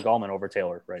probably start Gallman over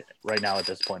Taylor right now at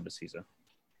this point in the season.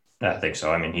 I think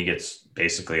so. I mean, he gets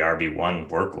basically RB1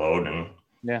 workload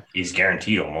and he's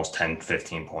guaranteed almost 10,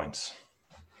 15 points.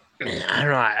 I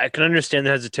don't know. I can understand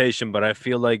the hesitation, but I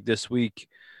feel like this week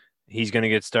he's going to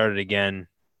get started again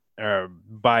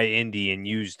by Indy and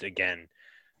used again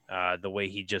the way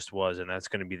he just was, and that's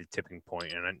going to be the tipping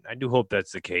point. And I do hope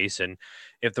that's the case. And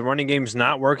if the running game's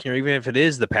not working, or even if it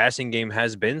is, the passing game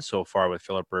has been so far with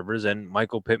Phillip Rivers, and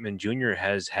Michael Pittman Jr.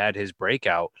 has had his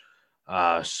breakout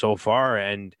so far.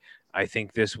 And I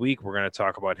think this week we're going to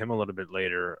talk about him a little bit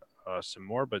later some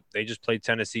more, but they just played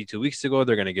Tennessee 2 weeks ago.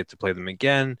 They're going to get to play them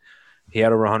again. He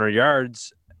had over 100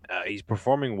 yards. He's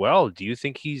performing well. Do you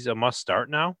think he's a must start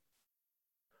now?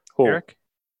 Cool. Eric?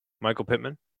 Michael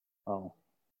Pittman? Oh.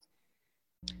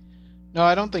 No,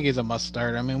 I don't think he's a must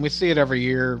start. I mean, we see it every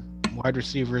year. Wide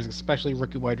receivers, especially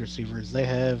rookie wide receivers, they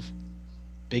have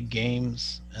big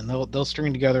games, and they'll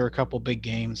string together a couple big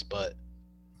games. But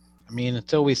I mean,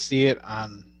 until we see it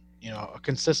on a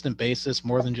consistent basis,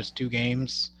 more than just 2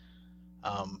 games,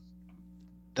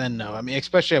 then no. I mean,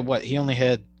 especially at what he only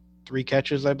had 3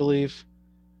 catches, I believe.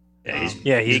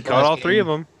 He caught all 3 of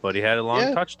them, but he had a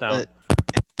long touchdown.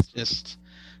 It's just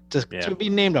to be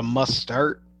named a must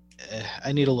start.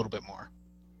 I need a little bit more.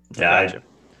 Yeah,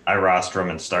 I rostered him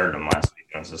and started him last week.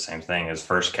 It was the same thing. His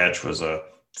first catch was a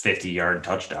 50-yard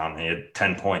touchdown. He had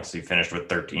 10 points. He finished with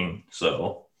 13.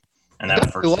 So, and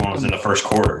that first one was in the first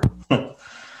quarter.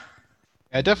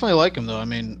 I definitely like him, though. I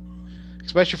mean,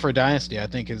 especially for Dynasty, I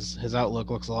think his outlook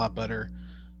looks a lot better.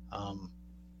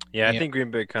 I think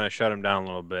Green Bay kind of shut him down a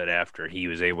little bit after he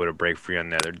was able to break free on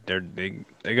that.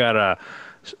 They got a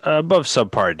above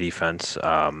subpar defense.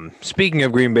 Speaking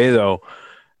of Green Bay, though,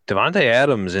 Davante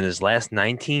Adams in his last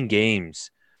 19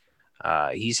 games,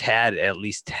 he's had at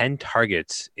least 10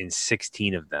 targets in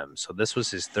 16 of them. So this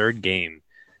was his 3rd game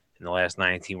in the last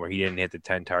 19 where he didn't hit the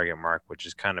 10 target mark, which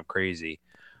is kind of crazy.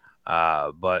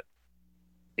 But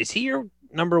is he your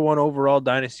number 1 overall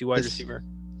dynasty wide receiver?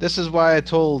 This is why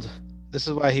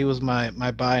he was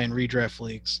my buy in redraft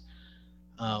leagues.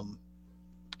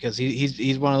 Because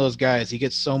he's one of those guys. He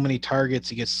gets so many targets,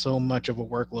 he gets so much of a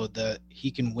workload that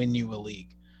he can win you a league.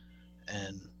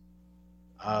 And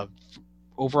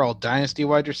overall dynasty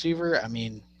wide receiver, I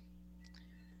mean,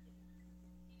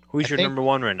 who's your number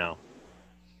 1 right now?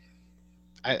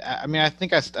 I mean, I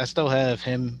think I still have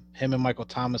him and Michael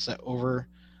Thomas over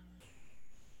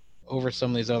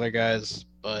some of these other guys,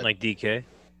 but like DK.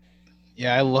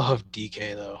 Yeah, I love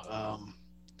DK though.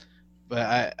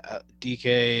 But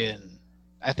DK, and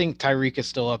I think Tyreek is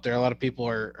still up there. A lot of people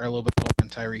are a little bit lower than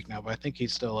Tyreek now, but I think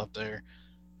he's still up there.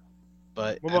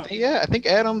 But I think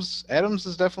Adams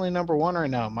is definitely number 1 right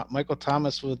now. Michael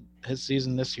Thomas with his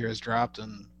season this year has dropped,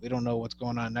 and we don't know what's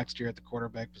going on next year at the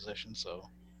quarterback position. So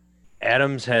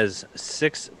Adams has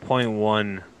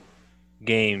 6.1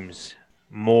 games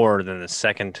more than the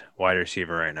 2nd wide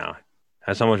receiver right now.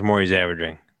 That's how much more he's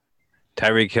averaging.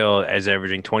 Tyreek Hill is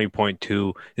averaging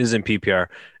 20.2. This is in PPR.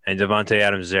 And Davante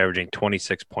Adams is averaging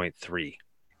 26.3.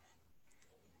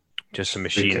 Just a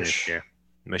machine this year.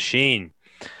 Machine.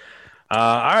 All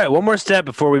right, one more step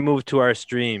before we move to our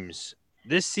streams.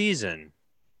 This season,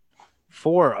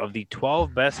 4 of the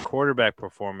 12 best quarterback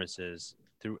performances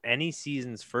through any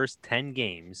season's first 10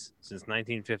 games since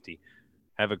 1950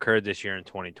 have occurred this year in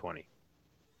 2020.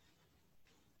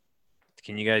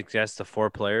 Can you guys guess the 4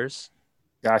 players?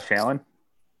 Josh Allen.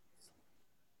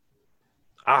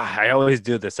 I always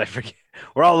do this. I forget.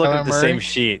 We're all looking at the same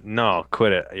sheet. No,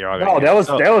 quit it. You're all no, that was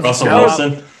Russell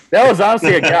Wilson. That was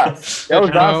honestly a guess. That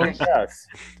was honestly a guess.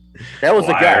 That was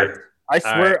a guess.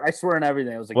 I swear on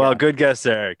everything. It was a guess. Good guess,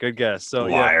 Eric. Good guess. So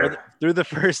through the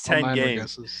first 10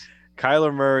 games,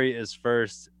 Kyler Murray is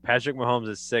 1st, Patrick Mahomes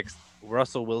is 6th,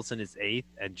 Russell Wilson is 8th,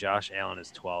 and Josh Allen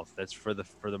is 12th. That's for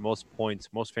the most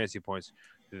fantasy points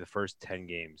through the first 10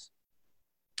 games.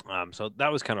 So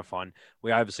that was kind of fun.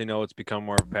 We obviously know it's become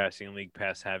more of a passing league,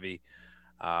 pass heavy.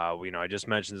 I just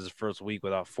mentioned this is the first week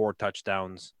without 4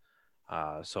 touchdowns.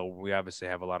 So we obviously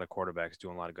have a lot of quarterbacks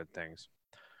doing a lot of good things.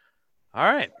 All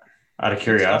right. Out of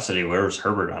curiosity, where was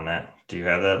Herbert on that? Do you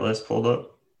have that list pulled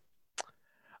up?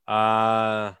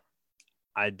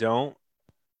 I don't.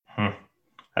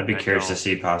 I'd be curious to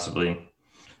see possibly.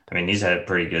 I mean, he's had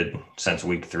pretty good since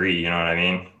week 3. You know what I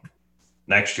mean?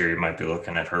 next year you might be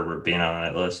looking at Herbert being on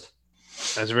that list.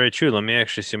 That's very true. Let me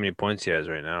actually see how many points he has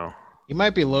right now. He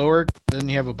might be lower. Doesn't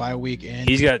he have a bye week in?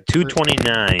 He's got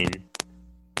 229,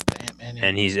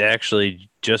 and he's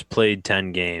actually just played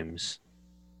 10 games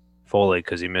fully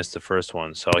because he missed the first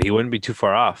one. So he wouldn't be too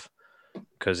far off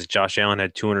because Josh Allen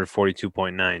had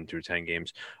 242.9 through 10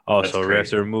 games. Oh, That's so we have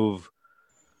to remove.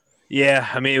 Yeah,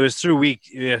 I mean, it was through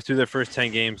the first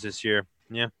 10 games this year.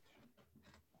 Yeah.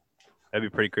 That'd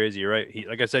be pretty crazy. You're right.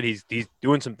 Like I said, he's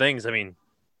doing some things. I mean,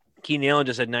 Keenan Allen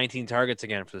just had 19 targets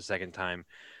again for the second time.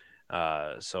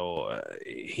 So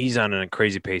he's on a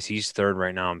crazy pace. He's third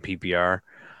right now in PPR.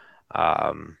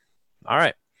 All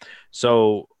right.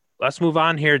 So let's move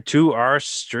on here to our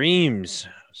streams.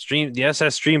 The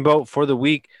SS Stream Boat for the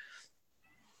week.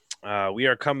 We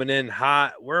are coming in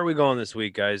hot. Where are we going this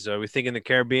week, guys? Are we thinking the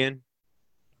Caribbean?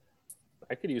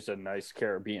 I could use a nice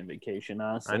Caribbean vacation,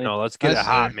 honestly. I know. Let's get it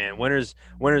hot, man. Winter's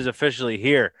officially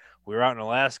here. We were out in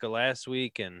Alaska last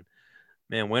week, and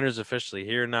man, winter's officially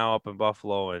here now up in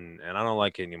Buffalo, and I don't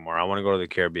like it anymore. I want to go to the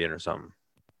Caribbean or something.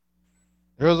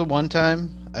 There was a one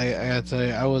time I gotta tell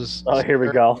you, I was. Oh, here we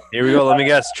go. Here we go. Let me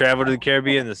guess. Travel to the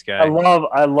Caribbean. This guy.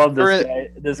 I love this guy.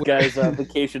 This guy's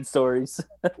vacation stories.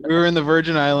 We were in the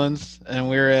Virgin Islands, and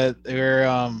we were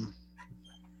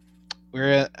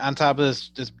on top of this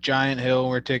giant hill. And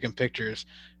we're taking pictures,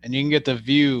 and you can get the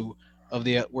view of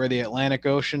where the Atlantic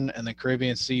Ocean and the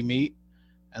Caribbean Sea meet,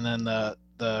 and then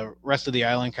the rest of the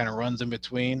island kind of runs in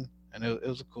between, and it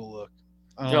was a cool look.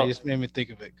 I don't know, it just made me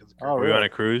think of it. Were you on a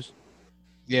cruise?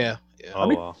 Yeah.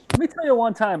 Oh, let me tell you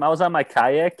one time I was on my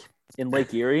kayak in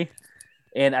Lake Erie,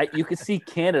 and you could see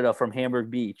Canada from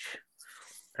Hamburg Beach.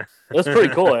 It was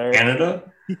pretty cool.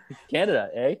 Canada,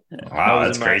 eh? Wow,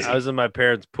 that's crazy. I was in my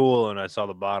parents' pool, and I saw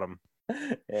the bottom.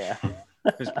 Yeah.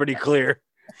 It was pretty clear.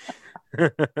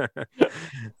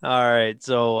 All right,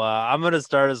 so I'm gonna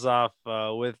start us off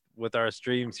with our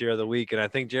streams here of the week, and I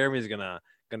think Jeremy's gonna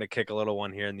kick a little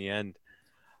one here in the end.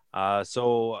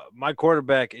 So my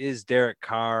quarterback is Derek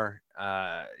Carr.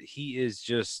 He's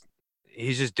just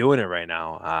doing it right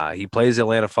now. He plays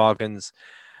Atlanta Falcons.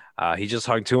 He just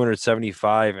hung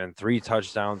 275 and 3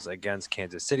 touchdowns against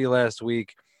Kansas City last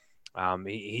week.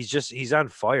 He's on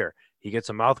fire. He gets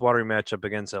a mouthwatering matchup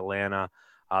against Atlanta.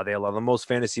 They allow the most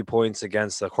fantasy points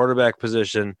against the quarterback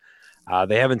position.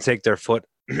 They haven't taken their foot.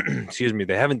 They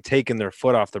haven't taken their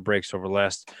foot off the brakes over the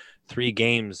last 3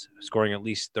 games, scoring at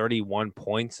least 31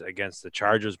 points against the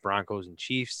Chargers, Broncos, and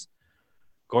Chiefs.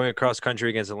 Going across country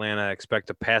against Atlanta, I expect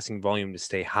the passing volume to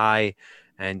stay high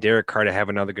and Derek Carr to have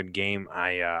another good game.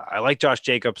 I like Josh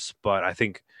Jacobs, but I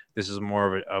think this is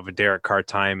more of a Derek Carr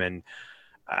time, and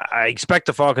I expect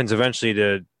the Falcons eventually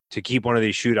to keep one of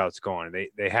these shootouts going.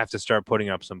 They have to start putting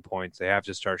up some points. They have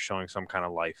to start showing some kind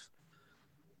of life.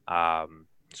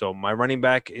 So my running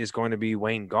back is going to be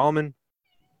Wayne Gallman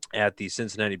at the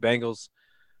Cincinnati Bengals.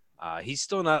 He's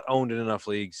still not owned in enough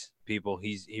leagues, people.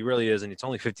 He really isn't. It's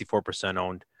only 54%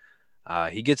 owned.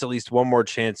 He gets at least one more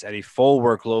chance at a full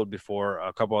workload before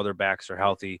a couple other backs are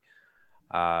healthy,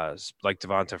 like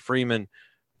Devonta Freeman.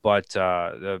 But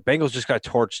the Bengals just got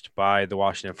torched by the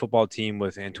Washington football team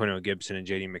with Antonio Gibson and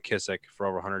J.D. McKissick for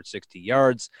over 160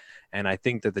 yards. And I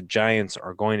think that the Giants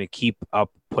are going to keep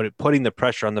up putting the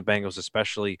pressure on the Bengals,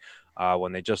 especially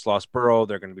when they just lost Burrow.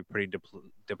 They're going to be pretty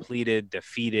depleted,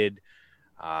 defeated,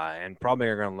 and probably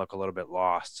are going to look a little bit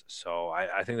lost. So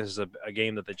I think this is a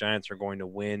game that the Giants are going to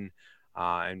win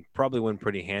and probably win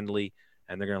pretty handily,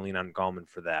 and they're going to lean on Gallman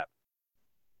for that.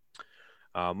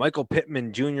 Michael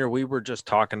Pittman Jr., we were just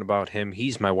talking about him.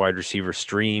 He's my wide receiver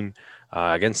stream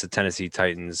against the Tennessee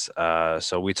Titans.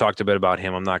 So we talked a bit about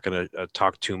him. I'm not going to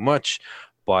talk too much,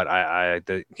 but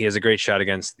he has a great shot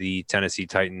against the Tennessee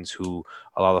Titans, who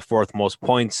allow the 4th most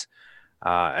points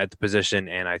at the position,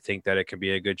 and I think that it can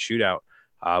be a good shootout.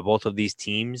 Both of these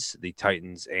teams, the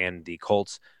Titans and the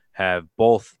Colts, have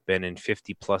both been in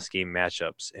 50-plus game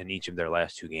matchups in each of their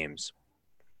last 2 games.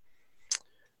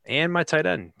 And my tight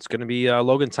end, it's going to be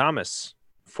Logan Thomas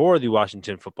for the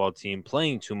Washington football team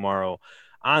playing tomorrow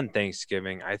on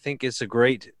Thanksgiving. I think it's a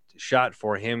great shot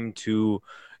for him to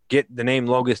get the name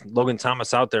Logan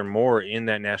Thomas out there more in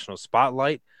that national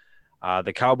spotlight.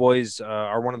 The Cowboys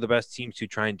are one of the best teams to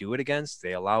try and do it against.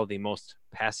 They allow the most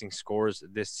passing scores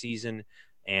this season,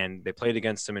 and they played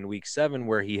against him in Week 7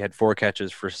 where he had 4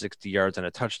 catches for 60 yards and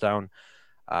a touchdown.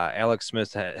 Alex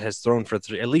Smith has thrown for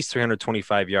at least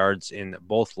 325 yards in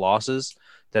both losses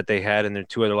that they had in their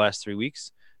 2 of their last 3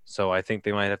 weeks. So I think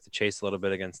they might have to chase a little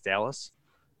bit against Dallas.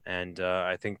 And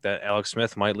I think that Alex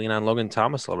Smith might lean on Logan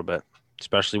Thomas a little bit,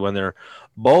 especially when they're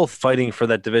both fighting for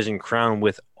that division crown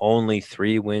with only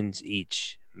 3 wins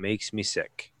each. Makes me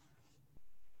sick.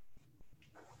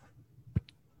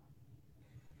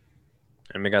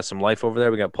 And we got some life over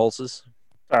there. We got pulses.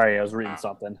 Sorry, I was reading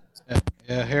something.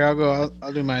 Yeah, here I'll go.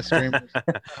 I'll do my streamers.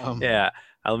 Yeah.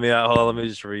 Let me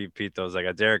just repeat those. I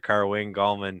got Derek Carr, Wayne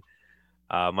Gallman,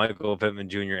 Michael Pittman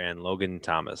Jr., and Logan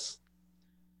Thomas.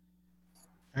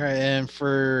 All right, and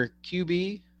for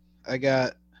QB, I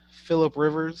got Phillip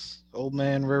Rivers, old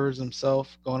man Rivers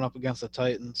himself, going up against the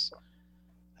Titans.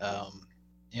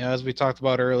 As we talked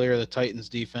about earlier, the Titans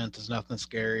defense is nothing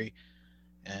scary.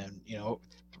 And,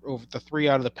 over the 3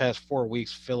 out of the past 4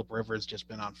 weeks, Phillip Rivers just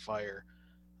been on fire.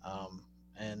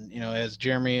 As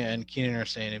Jeremy and Keenan are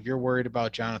saying, if you're worried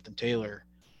about Jonathan Taylor,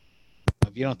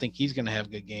 if you don't think he's going to have a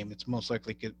good game, it's most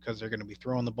likely because they're going to be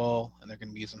throwing the ball and they're going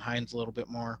to be using Hines a little bit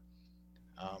more.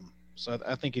 So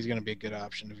I think he's going to be a good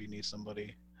option if you need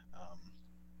somebody.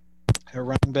 At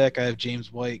running back, I have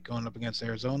James White going up against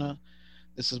Arizona.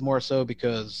 This is more so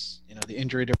because, the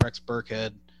injury to Rex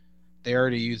Burkhead, they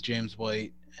already used James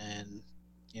White. And,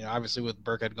 obviously with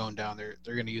Burkhead going down, they're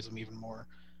going to use him even more.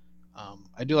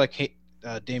 I do like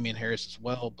Damian Harris as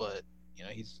well, but,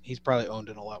 he's probably owned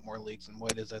in a lot more leagues than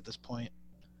White is at this point.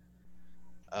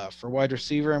 For wide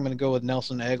receiver, I'm going to go with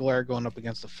Nelson Aguilar going up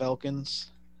against the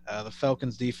Falcons. The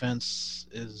Falcons defense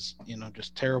is,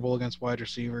 just terrible against wide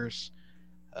receivers.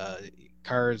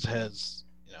 Carrs has,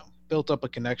 built up a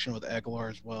connection with Aguilar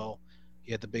as well.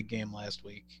 He had the big game last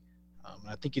week.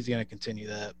 I think he's going to continue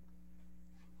that.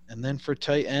 And then for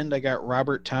tight end, I got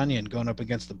Robert Tonyan going up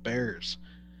against the Bears.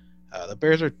 The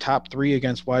Bears are top 3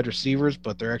 against wide receivers,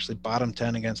 but they're actually bottom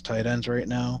 10 against tight ends right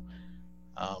now.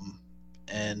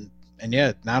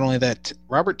 Not only that,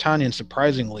 Robert Tonyan,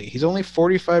 surprisingly, he's only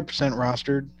 45%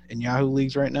 rostered in Yahoo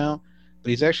leagues right now, but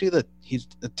he's actually he's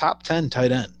the top 10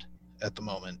 tight end at the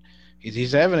moment.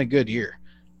 He's having a good year,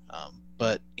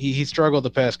 but he struggled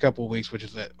the past couple of weeks, which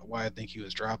is why I think he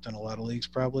was dropped in a lot of leagues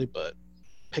probably. But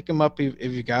pick him up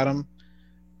if you got him,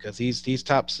 because he's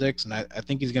top 6, and I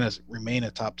think he's going to remain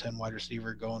a top 10 wide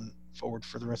receiver going forward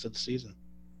for the rest of the season.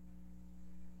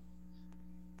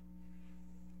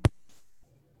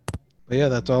 But yeah,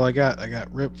 that's all I got. I got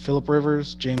Phillip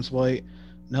Rivers, James White,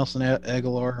 Nelson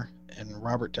Aguilar, and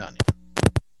Robert Tonyan.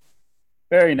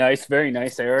 Very nice,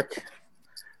 Eric.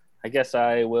 I guess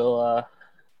I will.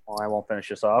 I won't finish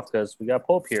this off because we got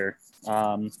Pope here.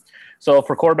 So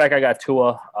for quarterback, I got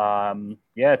Tua.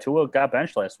 Tua got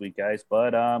benched last week, guys.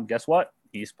 But guess what?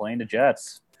 He's playing the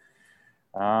Jets.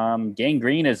 Gang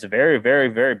Green is very, very,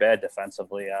 very bad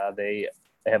defensively. They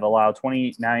have allowed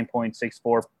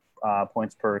 29.64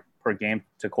 points per game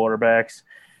to quarterbacks.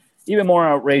 Even more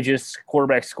outrageous,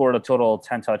 quarterbacks scored a total of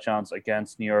 10 touchdowns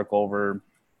against New York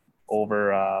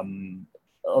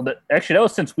actually, that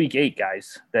was since week 8,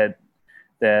 guys, that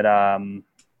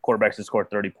quarterbacks have scored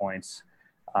 30 points.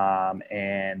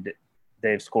 And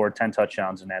they've scored 10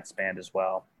 touchdowns in that span as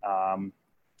well.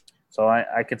 So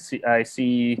I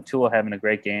see Tua having a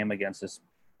great game against this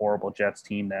horrible Jets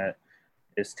team that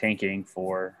is tanking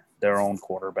for their own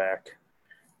quarterback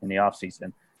in the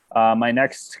offseason. My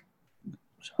next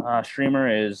streamer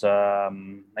is I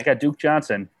got Duke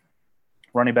Johnson,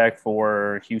 running back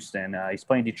for Houston. He's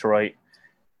playing Detroit.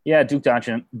 Yeah, Duke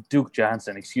Johnson,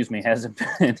 hasn't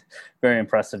been very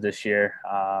impressive this year,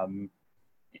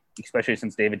 especially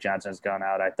since David Johnson has gone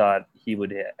out. I thought he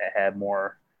would have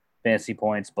more fantasy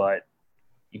points, but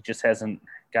he just hasn't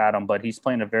got them. But he's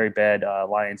playing a very bad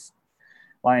Lions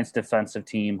defensive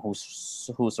team who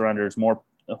surrenders more.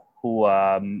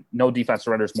 No defense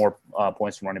surrenders more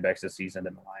points from running backs this season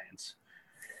than the Lions.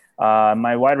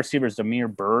 My wide receiver is Damiere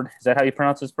Byrd. Is that how you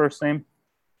pronounce his first name?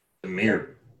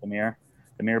 Damiere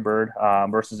Byrd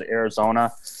versus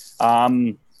Arizona.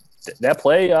 That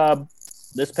play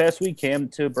this past week came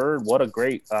to Byrd. What a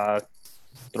great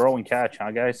throw and catch,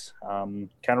 huh, guys? Kind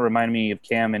of reminded me of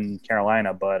Cam in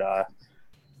Carolina, but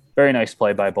very nice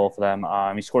play by both of them.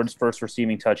 He scored his first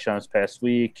receiving touchdown this past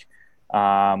week.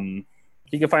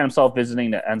 He can find himself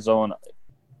visiting the end zone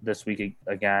this week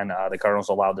again. The Cardinals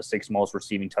allowed the 6th most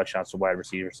receiving touchdowns to wide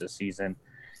receivers this season.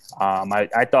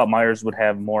 I thought Myers would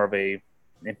have more of a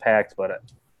impact, but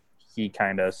he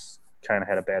kind of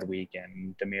had a bad week,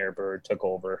 and Damiere Byrd took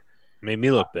over. Made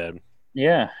me look bad.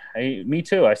 Yeah, me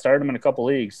too. I started him in a couple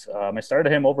leagues. I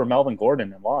started him over Melvin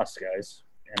Gordon and lost, guys.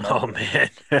 And, man.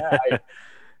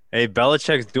 Hey,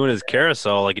 Belichick's doing his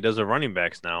carousel like he does with running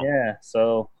backs now. Yeah,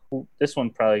 so this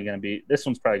one's probably gonna be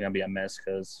a miss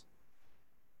because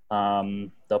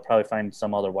they'll probably find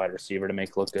some other wide receiver to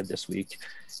make look good this week.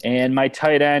 And my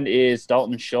tight end is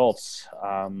Dalton Schultz.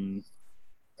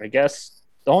 I guess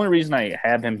the only reason I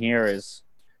have him here is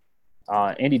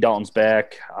Andy Dalton's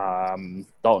back.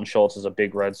 Dalton Schultz is a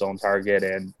big red zone target.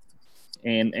 And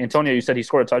Antonio, you said he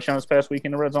scored a touchdown this past week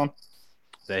in the red zone?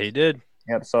 That he did.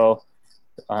 Yep. So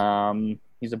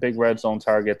he's a big red zone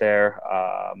target there.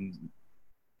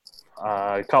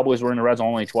 Cowboys were in the red zone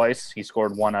only twice. He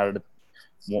scored one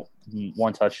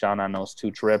touchdown on those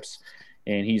 2 trips,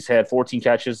 and he's had 14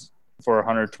 catches for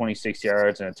 126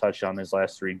 yards and a touchdown in his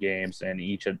last 3 games. And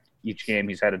each game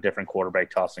he's had a different quarterback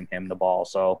tossing him the ball.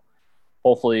 So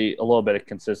hopefully a little bit of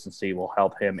consistency will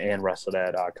help him and rest of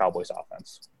that Cowboys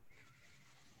offense.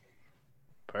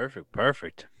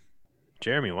 Perfect.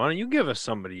 Jeremy, why don't you give us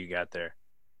somebody you got there?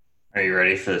 Are you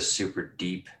ready for this super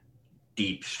deep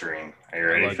stream? Are you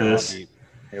ready for this? Deep.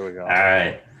 Here we go. All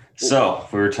right. So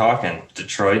we were talking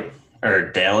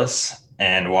Dallas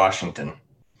and Washington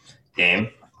game.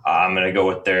 I'm going to go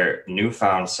with their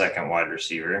newfound second wide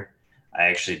receiver. I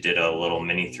actually did a little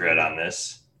mini thread on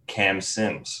this. Cam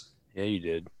Sims. Yeah, you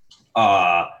did.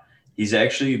 He's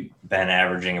actually been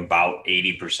averaging about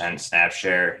 80% snap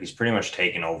share. He's pretty much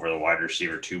taken over the wide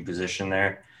receiver 2 position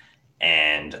there.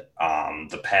 And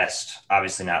the past,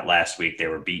 obviously not last week, they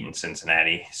were beating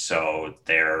Cincinnati, so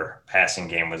their passing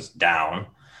game was down.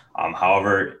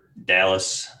 However,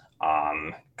 Dallas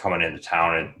coming into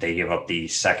town, they give up the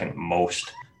second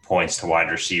most points to wide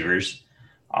receivers.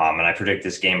 And I predict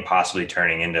this game possibly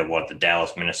turning into what the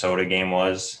Dallas-Minnesota game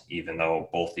was, even though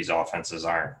both these offenses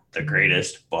aren't the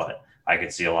greatest. But I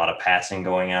could see a lot of passing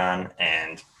going on,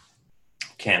 and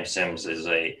Cam Sims is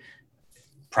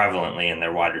prevalently in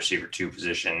their wide receiver 2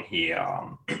 position. He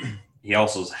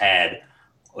also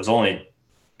only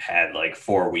had like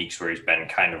 4 weeks where he's been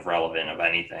kind of relevant of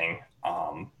anything.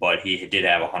 But he did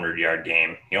have a 100-yard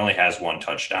game. He only has 1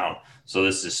 touchdown. So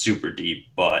this is super deep,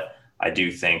 but I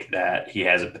do think that he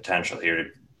has a potential here to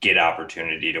get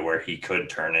opportunity to where he could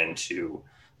turn into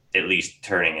at least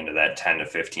turning into that 10 to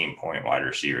 15 point wide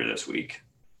receiver this week.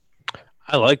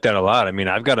 I like that a lot. I mean,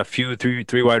 I've got a few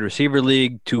three wide receiver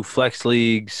league, 2 flex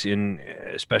leagues, in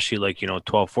especially like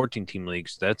 12, 14 team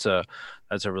leagues. That's a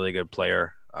really good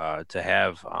player to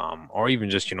have, or even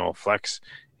just flex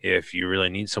if you really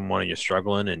need someone and you're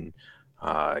struggling and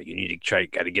you need to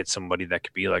got to get somebody that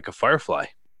could be like a firefly.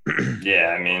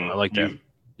 Yeah, I mean, I like that.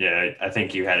 Yeah, I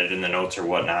think you had it in the notes or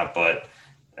whatnot, but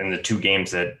in the 2 games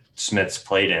that Smith's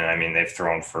played in, I mean, they've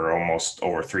thrown for almost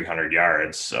over 300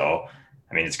 yards. So,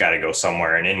 I mean, it's got to go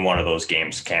somewhere. And in one of those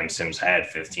games, Cam Sims had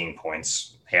 15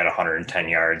 points. He had 110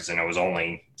 yards, and it was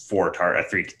only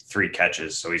 3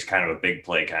 catches. So he's kind of a big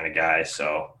play kind of guy.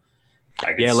 So,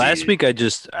 last week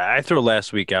I threw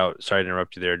last week out. Sorry to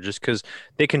interrupt you there, just because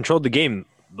they controlled the game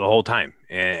the whole time,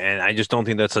 and I just don't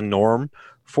think that's a norm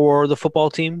for the football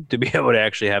team to be able to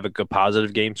actually have a good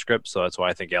positive game script. So that's why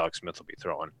I think Alex Smith will be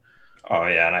throwing. Oh,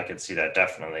 yeah, and I could see that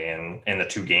definitely. And in the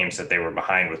 2 games that they were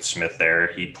behind with Smith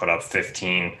there, he put up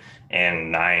 15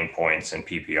 and 9 points in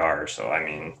PPR. So, I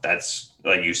mean, that's,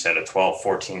 like you said, a 12,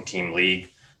 14 team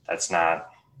league. That's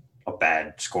not a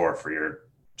bad score for your,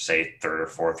 say, 3rd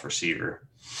or 4th receiver.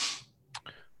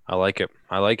 I like it.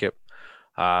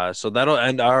 So that'll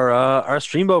end our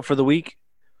streamboat for the week.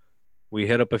 We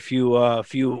hit up a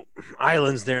few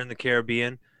islands there in the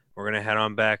Caribbean. We're gonna head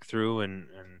on back through and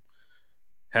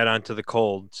head on to the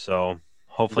cold. So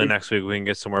hopefully next week we can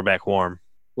get somewhere back warm.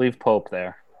 Leave Pope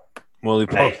there. We'll leave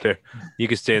Pope there. You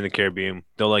can stay in the Caribbean.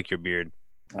 They'll like your beard.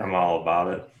 I'm all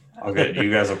about it. I'll get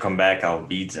you guys will come back. I'll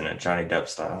beads in it, Johnny Depp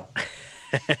style.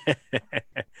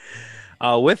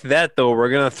 With that though,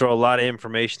 we're gonna throw a lot of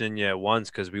information in you at once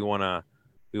because we wanna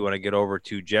get over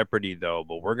to Jeopardy though,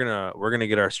 but we're gonna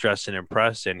get our stress and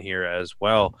impress in here as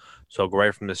well. So go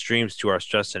right from the streams to our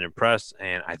stress and impress,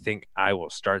 and I think I will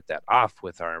start that off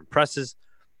with our impresses.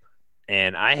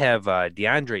 And I have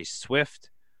DeAndre Swift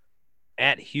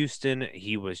at Houston.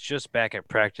 He was just back at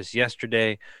practice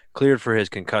yesterday, cleared for his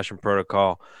concussion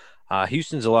protocol.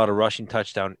 Houston's allowed a rushing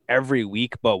touchdown every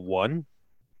week but 1.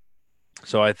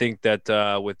 So I think that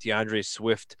with DeAndre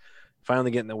Swift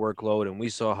finally getting the workload, and we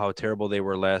saw how terrible they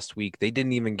were last week. They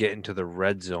didn't even get into the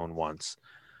red zone once.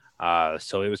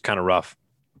 So it was kind of rough.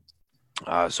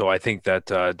 So I think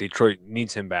that Detroit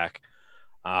needs him back,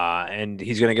 and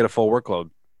he's going to get a full workload.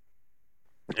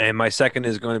 And my second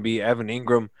is going to be Evan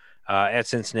Ingram at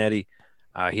Cincinnati.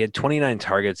 He had 29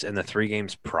 targets in the 3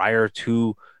 games prior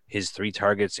to his 3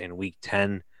 targets in Week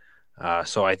 10.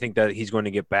 So I think that he's going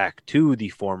to get back to the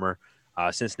former.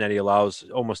 Cincinnati allows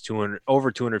almost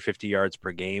over 250 yards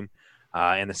per game,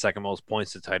 and the second most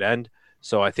points to tight end.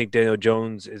 So I think Daniel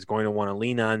Jones is going to want to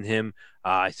lean on him.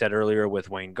 I said earlier with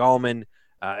Wayne Gallman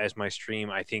as my stream,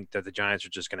 I think that the Giants are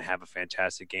just going to have a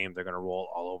fantastic game. They're going to roll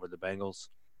all over the Bengals.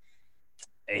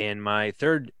 And my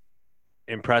third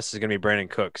impress is going to be Brandon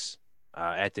Cooks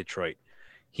at Detroit.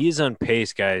 He is on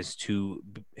pace, guys, to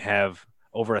have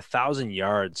over 1,000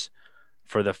 yards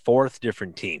for the fourth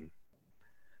different team.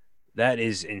 That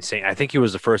is insane. I think he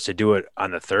was the first to do it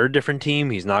on the third different team.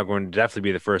 He's not going to definitely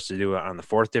be the first to do it on the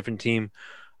fourth different team.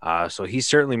 So he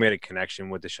certainly made a connection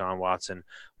with Deshaun Watson.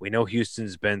 We know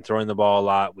Houston's been throwing the ball a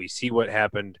lot. We see what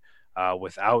happened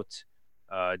without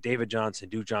David Johnson.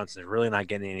 Duke Johnson is really not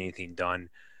getting anything done.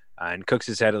 And Cooks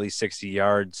has had at least 60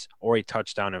 yards or a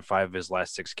touchdown in 5 of his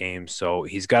last 6 games. So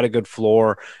he's got a good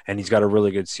floor and he's got a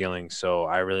really good ceiling. So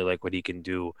I really like what he can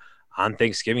do on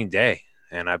Thanksgiving Day.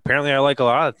 And apparently I like a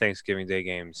lot of Thanksgiving Day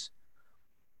games.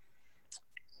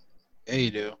 Yeah,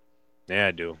 you do. Yeah,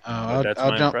 I do. I'll my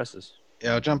jump. impresses.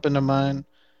 Yeah, I'll jump into mine.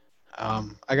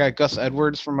 I got Gus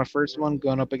Edwards for my first one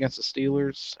going up against the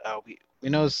Steelers. We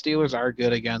know the Steelers are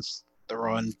good against the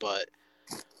run, but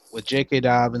with J.K.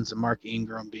 Dobbins and Mark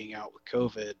Ingram being out with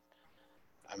COVID,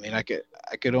 I mean, I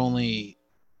could only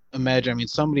imagine. I mean,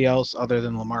 somebody else other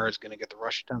than Lamar is going to get the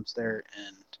rush attempts there,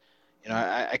 and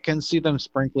I can see them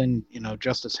sprinkling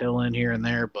Justice Hill in here and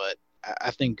there, but I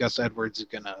think Gus Edwards is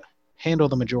going to handle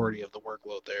the majority of the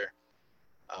workload there.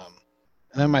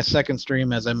 And then my second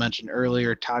stream, as I mentioned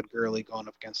earlier, Todd Gurley going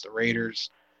up against the Raiders.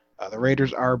 The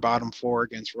Raiders are bottom 4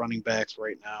 against running backs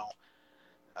right now.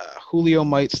 Julio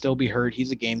might still be hurt. He's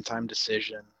a game-time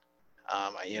decision.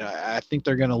 I think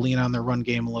they're going to lean on their run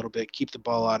game a little bit, keep the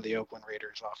ball out of the Oakland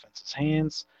Raiders' offense's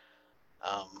hands.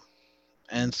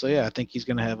 And so, yeah, I think he's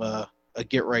going to have a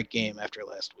get-right game after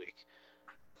last week.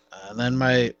 And then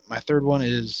my third one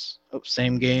is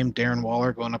same game, Darren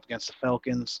Waller going up against the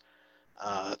Falcons.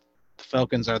 The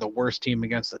Falcons are the worst team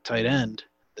against the tight end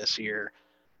this year.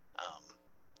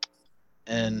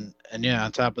 And yeah,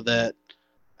 on top of that,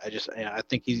 I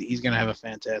think he's going to have a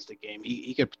fantastic game.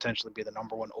 He could potentially be the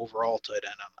number 1 overall tight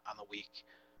end on the week.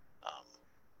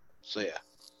 So, yeah,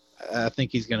 I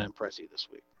think he's going to impress you this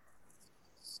week.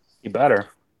 You better.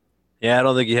 Yeah, I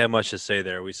don't think he had much to say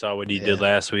there. We saw what he did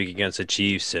last week against the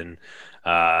Chiefs, and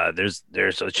there's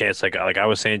a chance, like I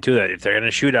was saying too, that if they're going to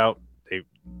shoot out,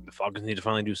 the Falcons need to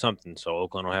finally do something, so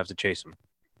Oakland will have to chase them.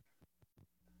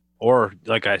 Or,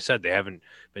 like I said, they haven't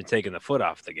been taking the foot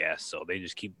off the gas, so they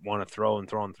just want to throw and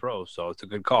throw and throw. So it's a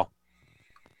good call.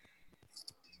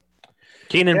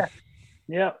 Keenan.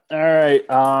 Yeah. All right.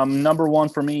 Number 1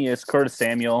 for me is Curtis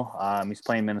Samuel. He's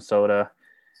playing Minnesota.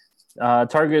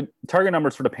 Target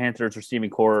numbers for the Panthers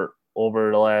receiving core over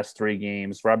the last 3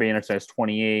 games. Robbie Anderson has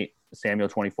 28, Samuel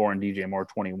 24, and DJ Moore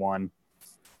 21.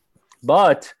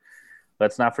 But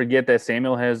let's not forget that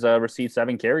Samuel has received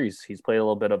 7 carries. He's played a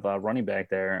little bit of running back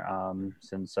there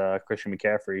since Christian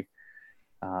McCaffrey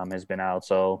has been out.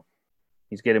 So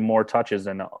he's getting more touches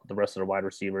than the rest of the wide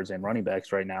receivers and running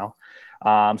backs right now.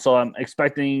 So I'm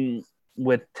expecting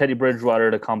with Teddy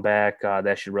Bridgewater to come back,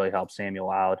 that should really help Samuel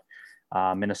out.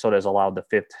 Minnesota has allowed the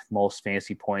 5th most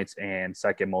fantasy points and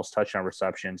 2nd most touchdown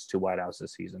receptions to wideouts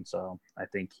this season. So I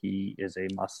think he is a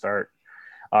must start.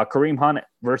 Kareem Hunt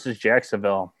versus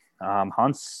Jacksonville.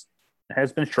 Hunt's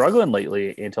has been struggling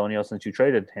lately, Antonio, since you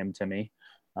traded him to me.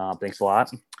 Thanks a lot.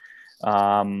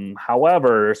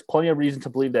 However, there's plenty of reason to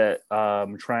believe that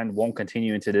trend won't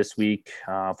continue into this week.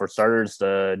 For starters,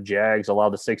 the Jags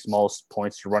allowed the 6th most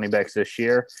points to running backs this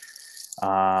year.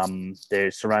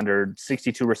 They surrendered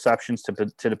 62 receptions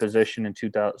to the position in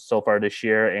 2000 so far this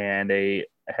year, and they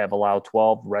have allowed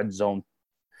 12 red zone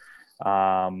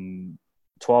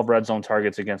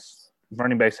targets against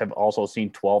running backs. Have also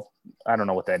seen 12. I don't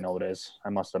know what that note is. I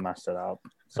must have messed it up.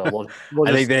 So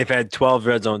I think they've had 12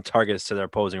 red zone targets to their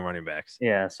opposing running backs.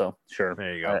 Yeah. So sure.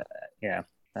 There you go. Yeah.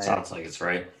 Sounds like it's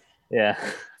right. Yeah.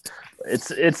 It's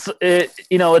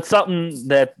something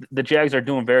that the Jags are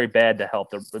doing very bad to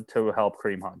help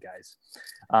Kareem Hunt, guys.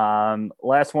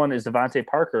 Last one is Devontae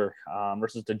Parker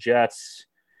versus the Jets.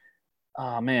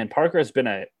 Man, Parker has been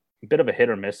a bit of a hit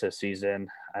or miss this season.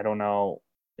 I don't know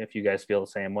if you guys feel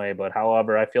the same way, but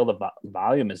however, I feel the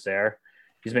volume is there.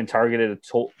 He's been targeted a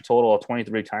total of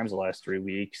 23 times the last 3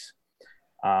 weeks.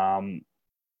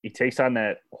 He takes on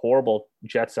that horrible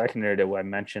Jets secondary that I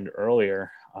mentioned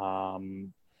earlier.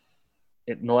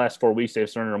 In the last 4 weeks, they've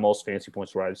surrendered the most fantasy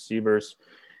points to wide receivers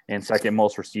and 2nd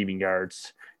most receiving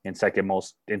yards and tied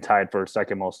for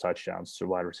 2nd most touchdowns to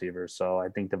wide receivers. So I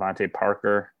think Devontae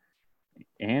Parker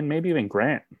and maybe even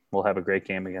Grant will have a great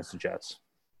game against the Jets.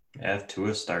 Yeah,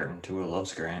 Tua starting. Tua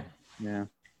loves Grant. Yeah.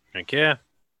 Heck yeah.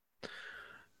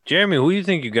 Jeremy, who do you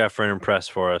think you got for an impress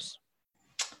for us?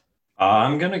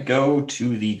 I'm going to go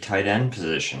to the tight end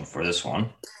position for this one.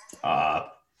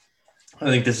 I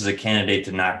think this is a candidate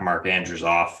to knock Mark Andrews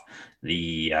off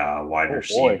the wide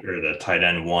receiver, or the tight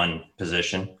end 1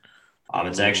 position.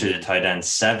 It's actually the tight end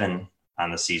 7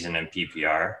 on the season in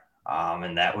PPR,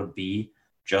 and that would be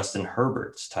Justin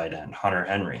Herbert's tight end, Hunter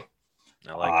Henry.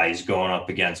 I like it. He's going up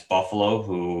against Buffalo,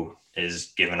 who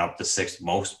is giving up the sixth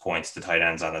most points to tight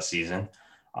ends on the season.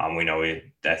 We know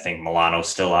I think Milano's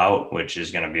still out, which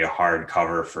is going to be a hard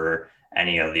cover for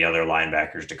any of the other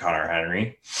linebackers to Hunter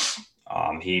Henry.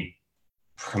 He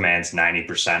commands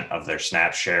 90% of their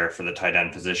snap share for the tight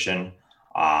end position.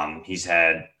 He's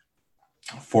had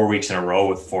 4 weeks in a row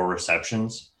with 4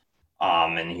 receptions.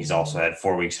 And he's also had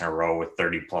 4 weeks in a row with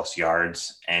 30 plus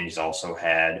yards. And he's also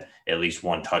had at least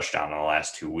 1 touchdown in the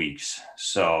last 2 weeks.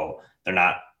 So they're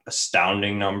not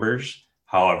astounding numbers.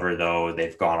 However, though,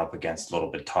 they've gone up against a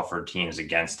little bit tougher teams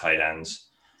against tight ends.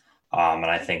 And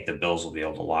I think the Bills will be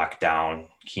able to lock down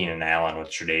Keenan Allen with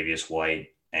Tre'Davious White.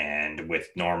 And with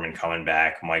Norman coming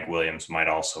back, Mike Williams might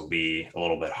also be a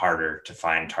little bit harder to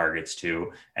find targets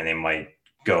to. And they might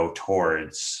go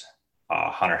towards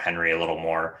Hunter Henry a little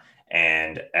more.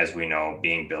 And as we know,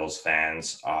 being Bills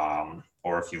fans,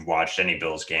 or if you've watched any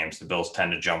Bills games, the Bills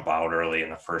tend to jump out early in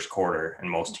the first quarter, and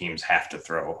most teams have to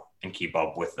throw and keep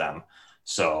up with them.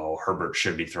 So Herbert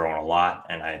should be throwing a lot,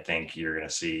 and I think you're going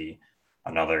to see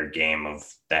another game of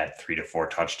that 3 to 4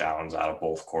 touchdowns out of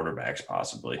both quarterbacks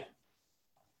possibly.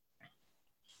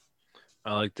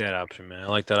 I like that option, man. I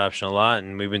like that option a lot,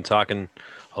 and we've been talking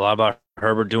a lot about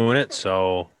Herbert doing it,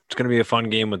 so it's going to be a fun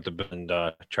game with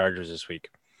the Chargers this week.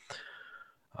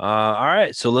 All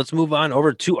right, so let's move on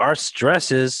over to our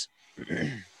stresses.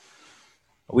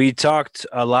 We talked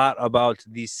a lot about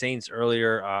the Saints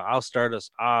earlier. I'll start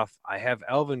us off. I have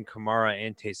Alvin Kamara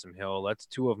and Taysom Hill. That's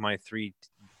 2 of my 3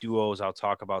 duos I'll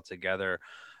talk about together.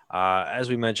 As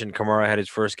we mentioned, Kamara had his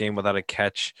first game without a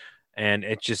catch, and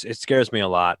it scares me a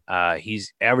lot.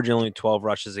 He's averaging only 12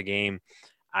 rushes a game.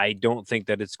 I don't think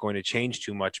that it's going to change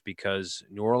too much because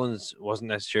New Orleans wasn't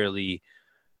necessarily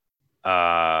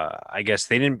I guess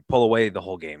they didn't pull away the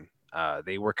whole game.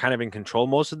 They were kind of in control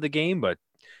most of the game, but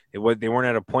they weren't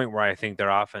at a point where I think their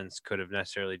offense could have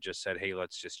necessarily just said, hey,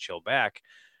 let's just chill back.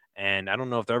 And I don't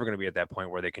know if they're ever going to be at that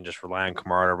point where they can just rely on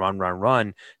Kamara to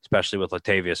run, especially with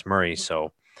Latavius Murray.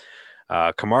 So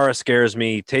Kamara scares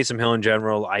me. Taysom Hill in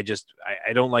general, I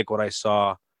don't like what I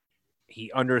saw.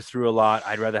 He underthrew a lot.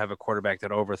 I'd rather have a quarterback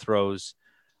that overthrows.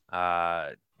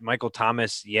 Michael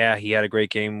Thomas, yeah, he had a great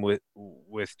game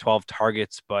with 12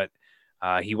 targets, but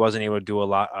he wasn't able to do a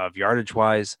lot of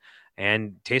yardage-wise,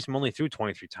 and Taysom only threw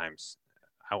 23 times.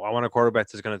 I want a quarterback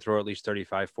that's going to throw at least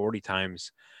 35, 40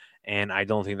 times, and I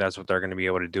don't think that's what they're going to be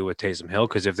able to do with Taysom Hill,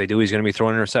 because if they do, he's going to be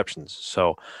throwing interceptions.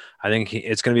 So I think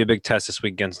it's going to be a big test this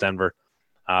week against Denver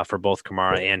for both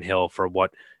Kamara and Hill for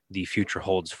what the future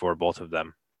holds for both of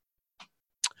them.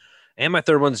 And my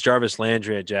third one's Jarvis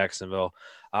Landry at Jacksonville.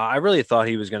 I really thought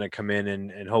he was going to come in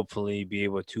and hopefully be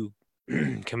able to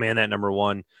command that number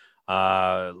 1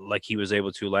 like he was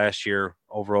able to last year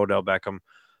over Odell Beckham.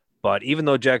 But even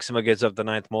though Jacksonville gets up the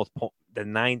ninth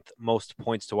most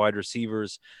points to wide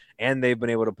receivers, and they've been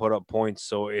able to put up points,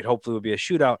 so it hopefully will be a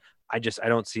shootout. I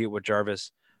don't see it with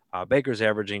Jarvis. Baker's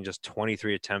averaging just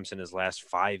 23 attempts in his last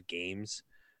 5 games.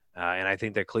 And I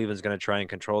think that Cleveland's going to try and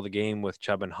control the game with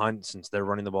Chubb and Hunt since they're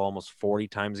running the ball almost 40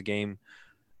 times a game.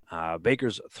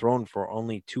 Baker's thrown for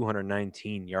only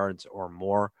 219 yards or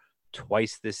more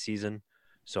twice this season.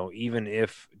 So even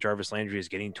if Jarvis Landry is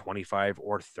getting 25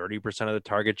 or 30% of the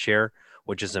target share,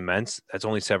 which is immense, that's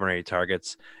only 7 or 8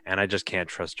 targets. And I just can't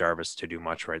trust Jarvis to do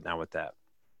much right now with that.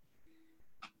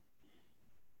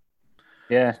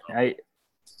 Yeah,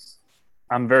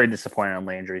 I'm very disappointed on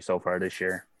Landry so far this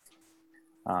year.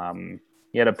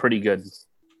 He had a pretty good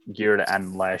year to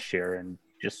end last year and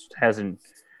just hasn't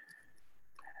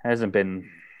been,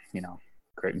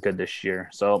 good this year.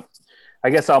 So I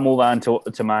guess I'll move on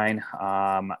to mine.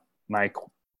 My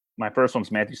first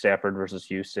one's Matthew Stafford versus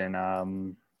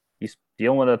Houston. He's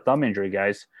dealing with a thumb injury,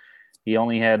 guys. He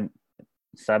only had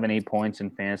 7-8 points in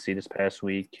fantasy this past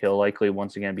week. He'll likely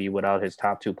once again be without his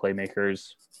top 2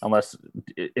 playmakers, unless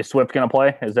is Swift going to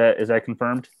play? Is that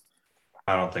confirmed?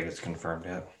 I don't think it's confirmed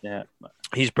yet. Yeah,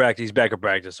 he's back at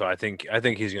practice, so I think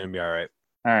he's going to be all right.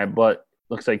 All right, but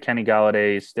looks like Kenny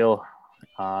Galladay is still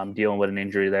dealing with an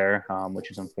injury there, which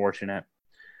is unfortunate.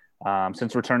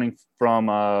 Since returning from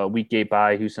a week 8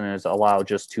 bye, Houston has allowed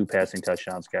just 2 passing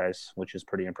touchdowns, guys, which is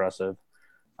pretty impressive.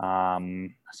 So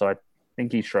I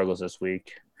think he struggles this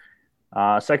week.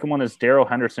 Second one is Darrell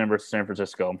Henderson versus San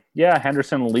Francisco. Yeah,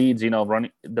 Henderson leads,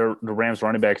 running the Rams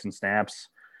running backs in snaps.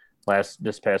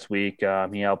 This past week,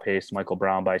 he outpaced Michael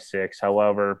Brown by 6.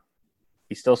 However,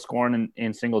 he's still scoring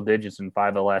in single digits in 5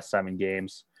 of the last 7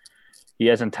 games. He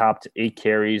hasn't topped 8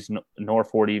 carries nor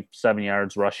 47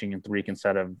 yards rushing in 3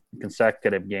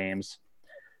 consecutive games.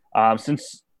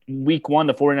 Since week 1,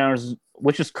 the 49ers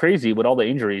which is crazy with all the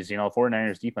injuries.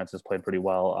 49ers defense has played pretty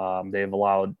well. They've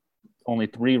allowed only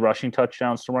 3 rushing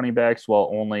touchdowns to running backs, while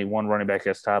only one running back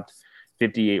has topped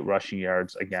 58 rushing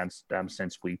yards against them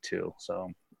since week 2.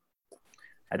 So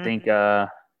I think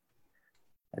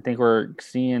we're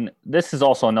seeing this is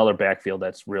also another backfield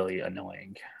that's really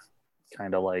annoying,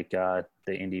 kind of like the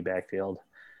Indy backfield.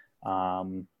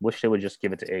 Wish they would just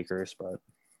give it to Akers, but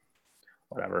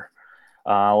whatever.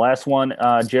 Last one,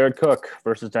 Jared Cook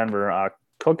versus Denver.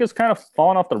 Cook has kind of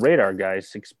fallen off the radar,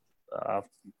 guys. He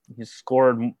hasn't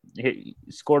scored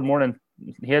more than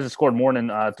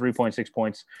 3.6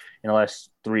 points in the last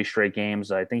 3 straight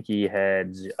games. I think he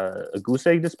had a goose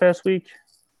egg this past week.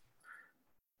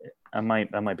 I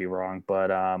might be wrong,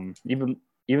 but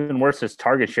even worse, his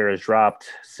target share has dropped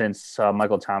since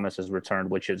Michael Thomas has returned,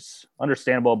 which is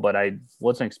understandable, but I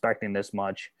wasn't expecting this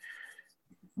much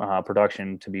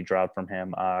production to be dropped from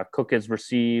him. Cook has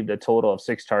received a total of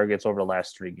 6 targets over the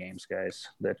last 3 games, guys.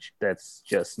 That's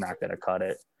just not going to cut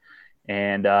it.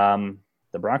 And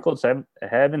the Broncos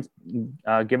haven't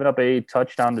given up a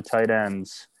touchdown to tight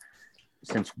ends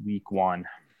since week 1.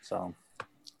 So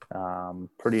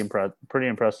pretty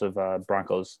impressive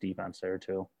Broncos defense there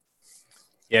too.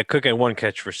 Yeah, Cook had 1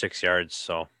 catch for 6 yards.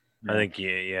 So I think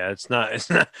it's not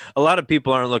a lot of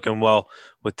people aren't looking well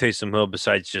with Taysom Hill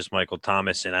besides just Michael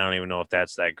Thomas, and I don't even know if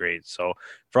that's that great. So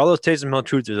for all those Taysom Hill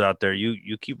truthers out there,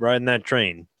 you keep riding that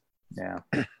train. Yeah.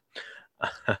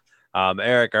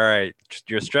 Eric, all right,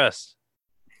 you're stressed.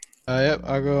 Yep,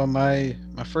 I'll go. My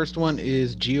first one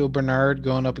is Gio Bernard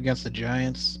going up against the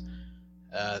Giants.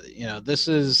 This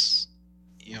is,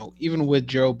 even with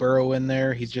Joe Burrow in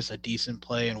there, he's just a decent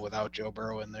play, and without Joe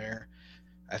Burrow in there,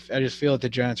 I just feel like the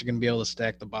Giants are going to be able to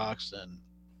stack the box and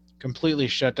completely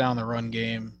shut down the run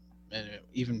game, and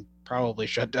even probably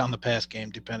shut down the pass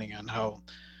game, depending on how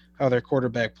their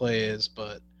quarterback play is.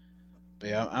 But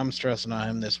yeah, I'm stressing on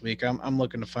him this week. I'm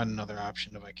looking to find another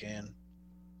option if I can.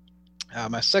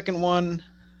 My second one,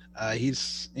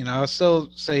 he's, I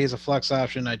still say he's a flex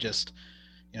option. I just,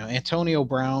 Antonio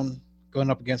Brown going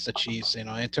up against the Chiefs.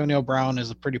 Antonio Brown is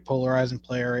a pretty polarizing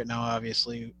player right now,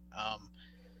 obviously.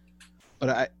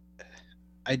 But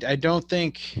I don't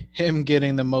think him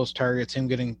getting the most targets, him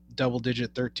getting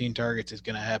double-digit 13 targets is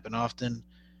going to happen often.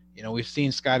 We've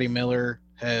seen Scotty Miller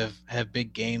have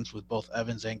big games with both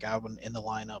Evans and Godwin in the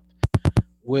lineup,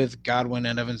 with Godwin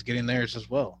and Evans getting theirs as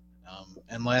well.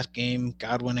 And last game,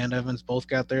 Godwin and Evans both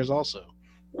got theirs also.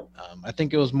 I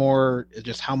think it was more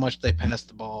just how much they passed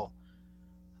the ball.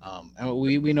 And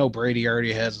we know Brady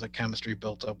already has the chemistry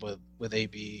built up with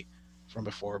AB from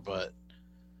before, but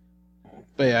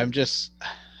yeah,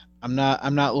 I'm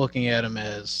not looking at him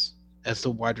as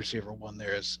the wide receiver one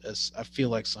there as I feel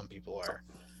like some people are.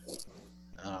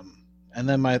 And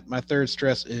then my third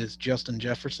stress is Justin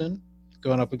Jefferson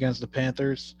going up against the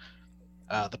Panthers.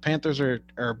 The Panthers are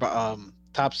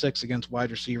top 6 against wide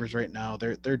receivers right now.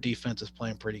 Their defense is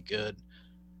playing pretty good.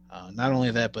 Not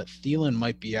only that, but Thielen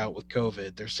might be out with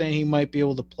COVID. They're saying he might be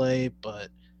able to play, but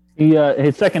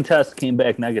his second test came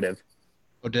back negative.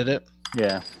 Oh, did it?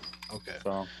 Yeah. Okay.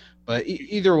 So, but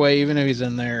either way, even if he's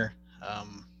in there,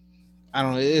 I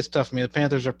don't know. It's tough for me. The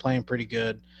Panthers are playing pretty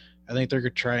good. I think they're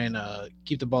going to try and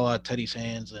keep the ball out of Teddy's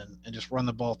hands and just run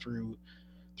the ball through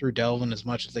Delvin as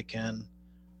much as they can.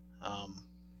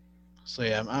 So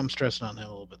yeah, I'm stressing on him a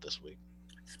little bit this week.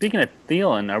 Speaking of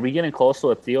Thielen, are we getting close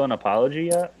to a Thielen apology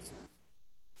yet?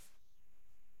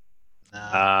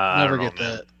 Nah, never get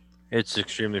that. It's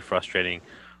extremely frustrating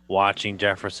watching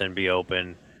Jefferson be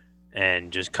open,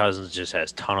 and just Cousins just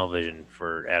has tunnel vision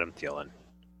for Adam Thielen.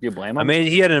 You blame him? I mean,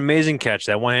 he had an amazing catch.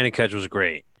 That one-handed catch was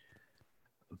great.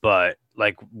 But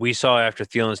like we saw after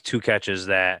Thielen's 2 catches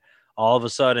that all of a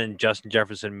sudden Justin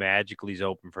Jefferson magically is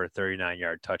open for a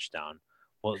 39-yard touchdown.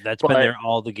 Well, that's been there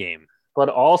all the game. But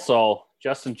also,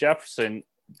 Justin Jefferson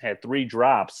had 3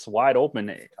 drops, wide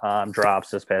open drops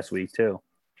this past week too.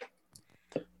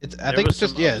 I think it's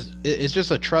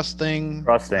just a trust thing.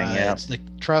 Yeah. It's the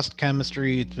trust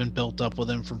chemistry. It's been built up with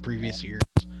him from previous years.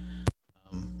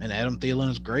 And Adam Thielen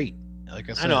is great. Like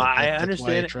I said, I understand.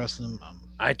 Why I trust him.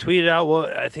 I tweeted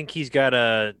out, I think he's got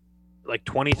a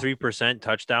 23%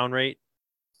 touchdown rate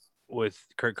with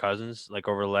Kirk Cousins,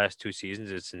 over the last 2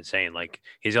 seasons. It's insane.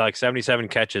 He's got 77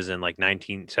 catches and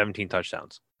 17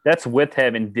 touchdowns. That's with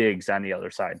having Diggs on the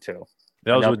other side too.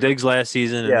 That was with Diggs last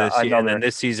season, and then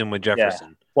this season with Jefferson.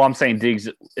 Yeah. Well, I'm saying Diggs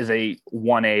is a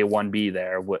 1A, 1B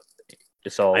there.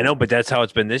 So I know, but that's how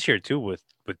it's been this year too with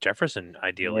Jefferson.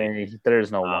 Ideally,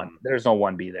 there's no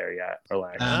 1B there yet.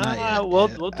 Relax.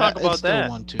 We'll talk about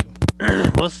that.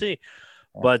 1-2. We'll see.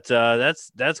 But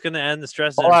that's going to end the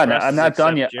stress. Hold on, impresses I'm not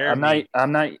done except yet. Jeremy.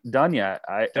 I'm not done yet.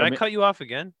 Did I cut you off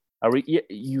again? Are we?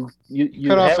 You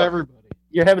Cut off everybody.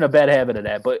 You're having a bad habit of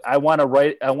that. But I want a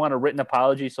written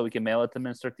apology so we can mail it to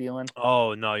Mr. Thielen.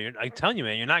 Oh no, I'm telling you,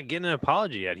 man, you're not getting an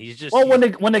apology yet. He's just when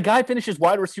the guy finishes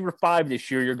wide receiver 5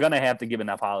 this year, you're gonna have to give an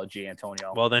apology,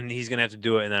 Antonio. Well, then he's gonna have to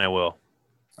do it, and then I will.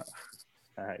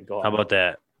 All right, go on. How about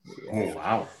that? Oh,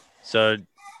 wow. So,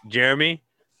 Jeremy,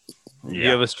 you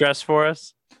have a stress for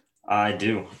us? I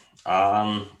do.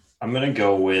 I'm going to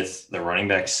go with the running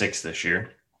back 6 this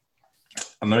year.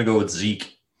 I'm going to go with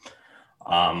Zeke.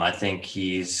 I think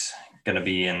he's going to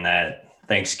be in that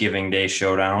Thanksgiving Day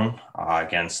showdown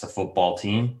against the football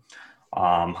team.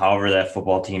 However, that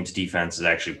football team's defense is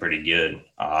actually pretty good.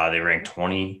 They rank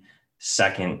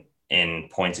 22nd in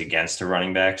points against the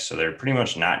running backs, so they're pretty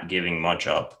much not giving much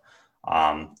up.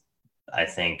 I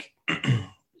think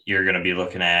you're going to be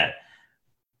looking at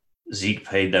Zeke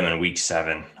paid them in week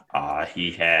 7.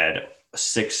 He had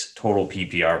 6 total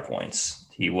PPR points.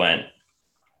 He went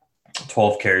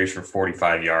 12 carries for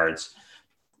 45 yards,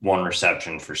 1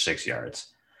 reception for 6 yards.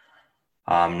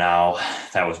 Now,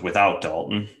 that was without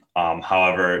Dalton.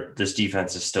 However, this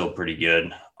defense is still pretty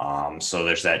good. So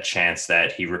there's that chance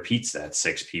that he repeats that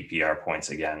 6 PPR points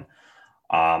again.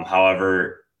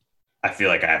 However, I feel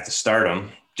like I have to start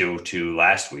him due to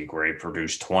last week where he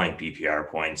produced 20 PPR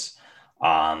points.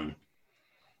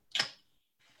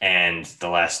 And the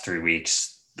last 3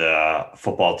 weeks, the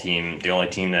football team, the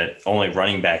only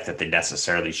running back that they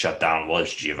necessarily shut down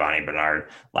was Giovanni Bernard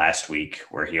last week,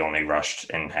 where he only rushed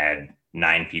and had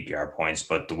 9 PPR points.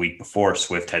 But the week before,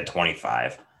 Swift had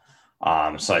 25.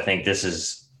 So I think this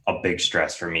is a big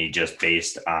stress for me just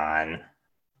based on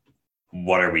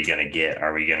what are we going to get?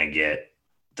 Are we going to get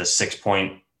the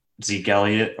 6-point Zeke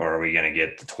Elliott, or are we going to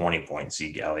get the 20-point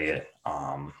Zeke Elliott?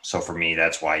 So for me,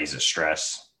 that's why he's a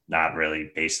stress. Not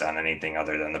really based on anything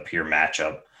other than the pure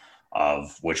matchup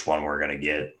of which one we're going to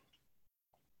get.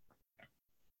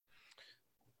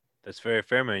 That's very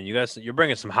fair, man. You're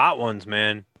bringing some hot ones,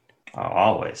 man. Oh,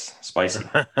 always spicy.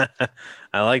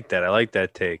 I like that. I like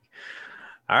that take.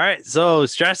 All right. So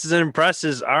stresses and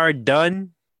impresses are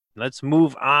done. Let's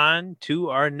move on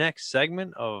to our next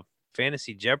segment of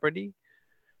Fantasy Jeopardy.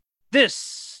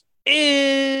 This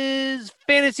is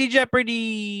Fantasy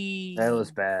Jeopardy. That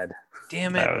was bad.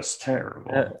 Damn it. That was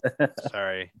terrible.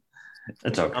 Sorry.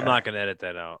 It's okay. I'm not going to edit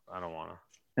that out. I don't want to.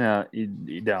 Yeah,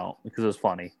 you don't, because it was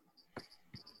funny.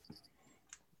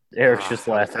 Eric's just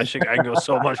laughing. I can go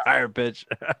so much higher pitch.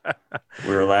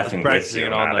 We were laughing with you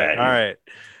it all night. All right.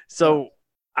 So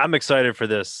I'm excited for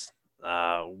this.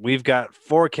 We've got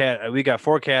 4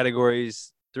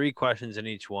 categories, 3 questions in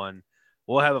each one.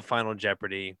 We'll have a final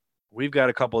Jeopardy. We've got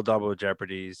a couple of double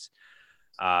Jeopardies.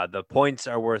 The points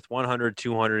are worth 100,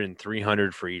 200, and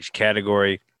 300 for each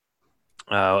category.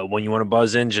 When you want to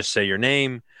buzz in, just say your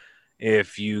name.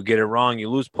 If you get it wrong, you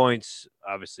lose points.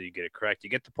 Obviously, you get it correct, you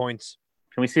get the points.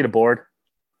 Can we see the board?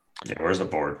 Yeah, where's the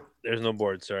board? There's no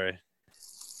board, sorry.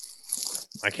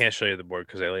 I can't show you the board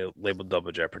because I labeled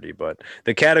double Jeopardy, but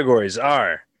the categories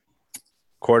are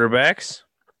quarterbacks,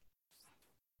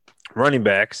 running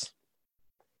backs,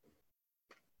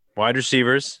 wide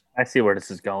receivers. I see where this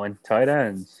is going. Tight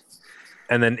ends.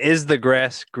 And then is the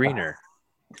grass greener?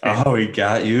 Oh, he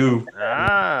got you.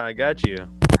 I got you.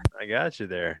 I got you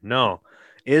there. No.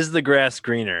 Is the grass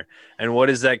greener? And what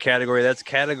is that category? That's a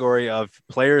category of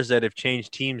players that have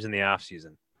changed teams in the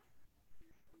offseason.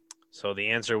 So the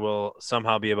answer will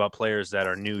somehow be about players that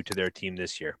are new to their team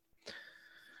this year.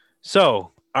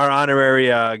 So our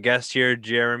honorary guest here,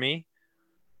 Jeremy,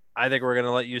 I think we're going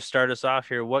to let you start us off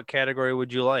here. What category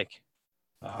would you like?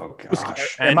 Oh,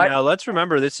 gosh. And let's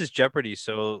remember, this is Jeopardy,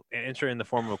 so answer in the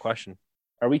form of a question.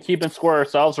 Are we keeping score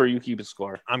ourselves, or are you keeping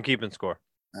score? I'm keeping score.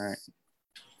 All right.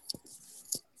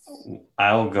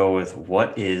 I'll go with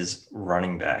what is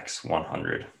running backs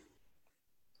 100?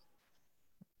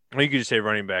 Well, you could just say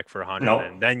running back for 100, Nope.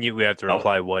 and then we have to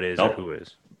reply what is or who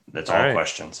is. That's all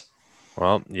questions.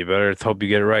 Well, you better hope you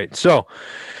get it right. So,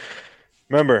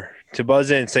 remember, to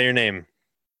buzz in, say your name.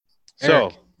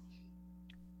 Eric.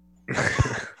 So,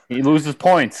 he loses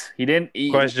points. He didn't.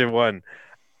 Question 1.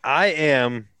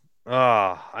 I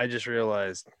just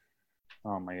realized.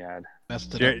 Oh, my God.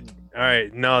 Messed it up. All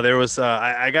right. No, there was,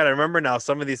 I got to remember now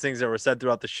some of these things that were said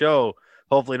throughout the show.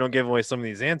 Hopefully don't give away some of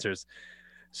these answers.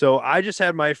 So I just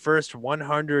had my first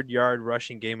 100-yard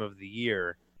rushing game of the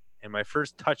year and my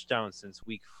first touchdown since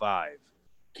week 5.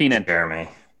 Keenan. Jeremy.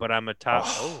 But I'm a top.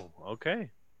 Okay.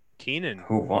 Keenan.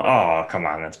 Who won? Oh, come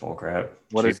on. That's bullcrap.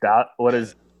 What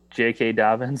is J.K.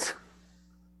 Dobbins?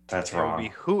 That's It would wrong. be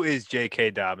who is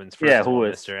J.K. Dobbins? First Yeah, of all, who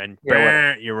is? mister? And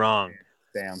Yeah, you're wrong.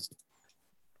 Damn.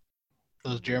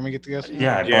 Does Jeremy get to guess?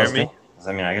 Yeah, I buzzed Jeremy? in. Does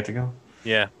that mean I get to go?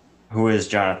 Yeah, Who is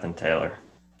Jonathan Taylor?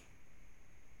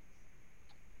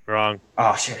 wrong.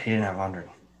 Oh shit, he didn't have 100.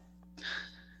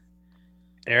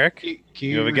 Eric, Can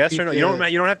you have a guess or no? You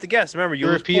don't have to guess. Remember, you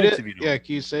lose repeat points it? if you don't. Yeah,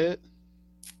 can you say it?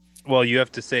 Well, you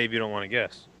have to say if you don't want to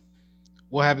guess.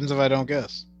 What happens if I don't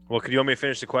guess? Well, could you want me to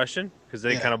finish the question? Because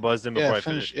they kind of buzzed in before I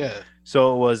finished. Yeah.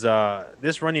 So it was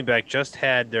this running back just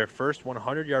had their first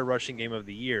 100-yard rushing game of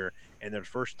the year and their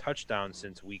first touchdown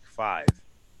since week 5.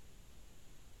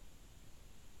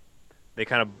 They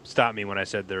kind of stopped me when I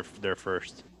said their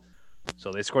first.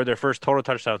 So they scored their first total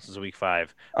touchdown since week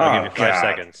 5. I'll give you 5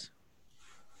 seconds.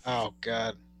 Oh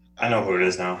God. I know who it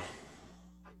is now.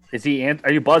 Is he in?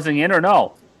 Are you buzzing in or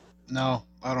no? No,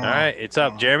 I don't know. All right, it's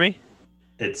up, Jeremy.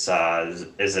 It's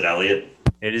is it Elliott?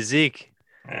 It is Zeke.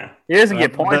 Yeah. He doesn't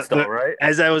get points though, right?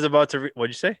 As I was about to, what'd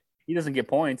you say? He doesn't get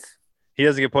points. He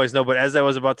doesn't get points, no. But as I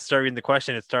was about to start reading the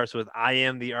question, it starts with "I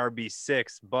am the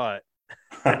RB6," but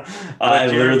I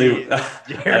Jeremy literally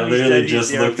said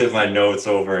just he's the looked at my RB6. notes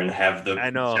over and have the I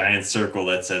know. giant circle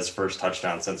that says first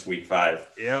touchdown since week 5.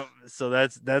 Yep. So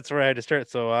that's where I had to start.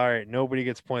 So all right, nobody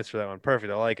gets points for that one.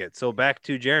 Perfect. I like it. So back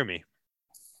to Jeremy.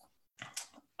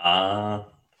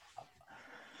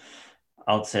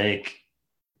 I'll take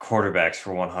quarterbacks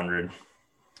for 100.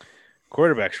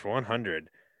 Quarterbacks for 100.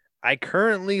 I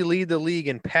currently lead the league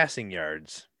in passing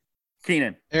yards.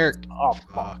 Keenan. Eric. Oh,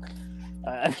 Fuck.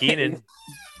 Keenan.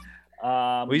 What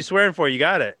are you swearing for? You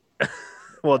got it.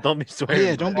 Well, don't be swearing.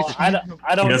 Yeah, don't be. Well, I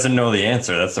He don't doesn't know the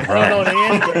answer. That's the I don't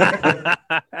know problem.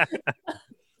 the answer.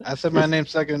 I said my name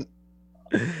second.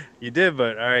 You did,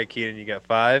 but all right, Keenan, you got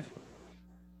 5.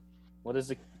 What is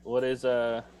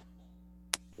the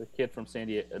kid from San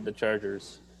Diego, the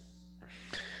Chargers?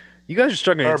 You guys are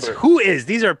struggling. Herbert. Who is?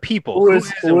 These are people. Who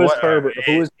is and what- Herbert?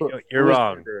 You're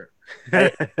wrong.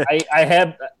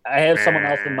 I have someone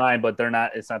else in mind, but they're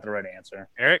not. It's not the right answer.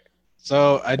 Eric.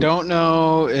 So I don't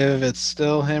know if it's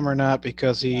still him or not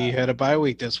because he had a bye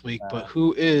week this week. But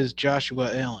who is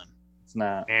Joshua Allen? It's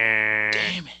not. Damn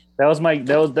it.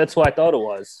 That's what I thought it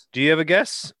was. Do you have a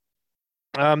guess?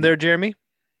 There, Jeremy.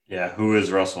 Yeah, who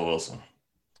is Russell Wilson?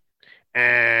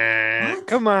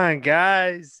 Come on,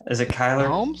 guys. Is it Kyler?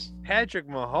 Mahomes? Patrick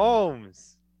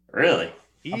Mahomes. Really?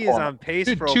 He is on pace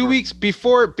Dude, for 2 over- weeks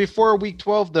before week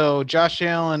 12, though, Josh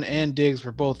Allen and Diggs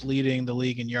were both leading the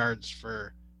league in yards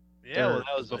for. Yeah, well,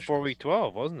 that was before week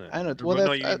 12, wasn't it? I know. Well, Well,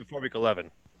 no, you mean before week 11.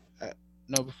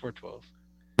 No, before 12.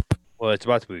 Well, it's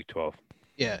about to be week 12.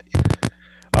 Yeah.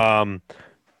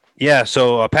 Yeah.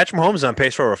 So Patrick Mahomes is on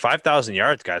pace for over 5,000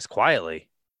 yards, guys, quietly,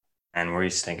 And we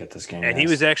stink at this game. and he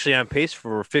guys. was actually on pace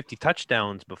for 50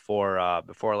 touchdowns before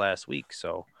last week.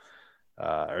 So,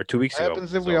 or 2 weeks What ago.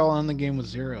 happens if we all end the game with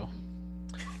 0?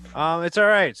 It's all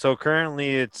right. So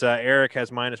currently, it's Eric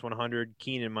has minus 100,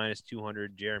 Keenan minus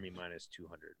 200, Jeremy minus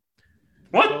 200.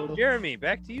 What? So, Jeremy,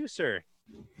 back to you, sir.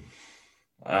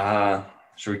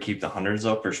 Should we keep the hundreds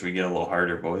up or should we get a little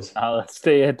harder, boys? Let's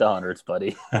stay at the hundreds,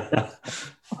 buddy. Get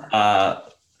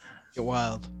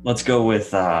wild. Let's go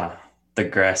with the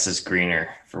grass is greener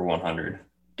for 100.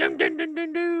 Dum, dum, dum,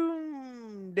 dum,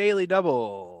 dum. Daily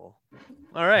double.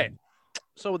 All right.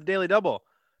 So with daily double,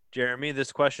 Jeremy,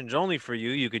 this question's only for you.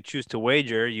 You could choose to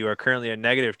wager. You are currently at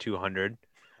negative 200.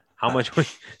 How much?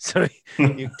 So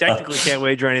you technically can't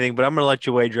wager anything, but I'm going to let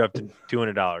you wager up to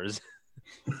 $200.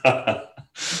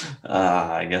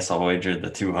 I guess I'll wager the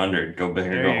 200. Go big or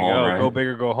There go you home, go. right? Go big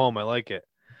or go home. I like it.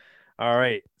 All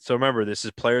right. So remember, this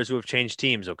is players who have changed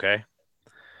teams, okay?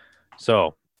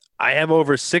 So I have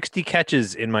over 60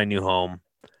 catches in my new home,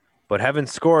 but haven't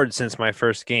scored since my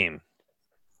first game.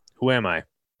 Who am I?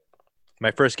 My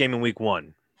first game in week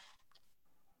 1.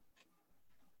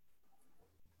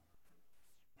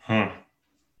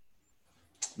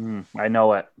 I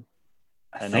know it.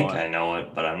 I think I know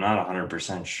it, but I'm not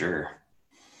 100% sure.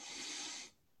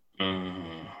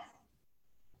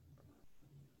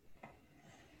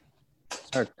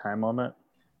 Start time limit.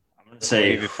 I'm gonna I'll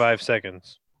say give you 5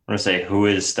 seconds. who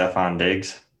is Stephon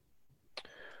Diggs?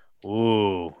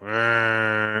 Ooh.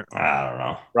 I don't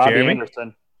know. Robbie Jeremy?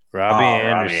 Anderson. Robbie Oh,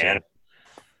 Anderson. Robbie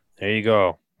There you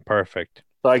go. Perfect.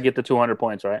 So I get the 200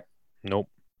 points, right? Nope.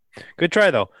 Good try,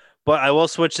 though. But I will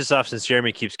switch this off since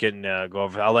Jeremy keeps getting go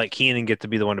over. I'll let Keenan get to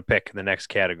be the one to pick in the next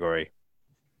category.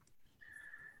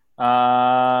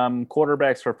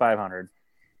 Quarterbacks for 500.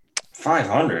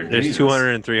 500. There's Jesus.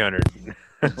 200 and 300.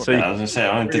 So I was gonna say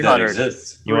I don't think that 300.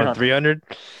 exists. you want 300?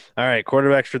 All right,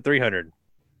 quarterbacks for 300.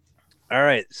 All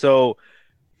right, so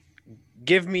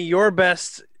give me your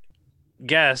best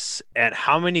guess at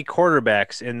how many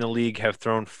quarterbacks in the league have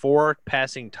thrown 4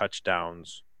 passing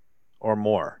touchdowns or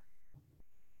more.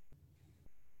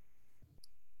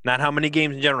 Not how many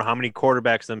games in general, how many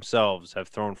quarterbacks themselves have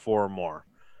thrown 4 or more.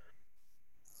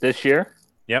 This year?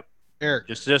 Yep. Eric.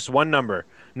 Just one number.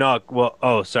 No,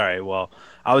 well, sorry. Well,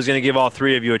 I was going to give all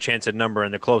 3 of you a chance at number,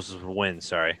 and the closest would win.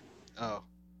 Sorry. Oh.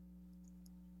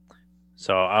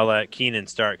 So I'll let Keenan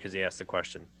start because he asked the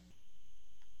question.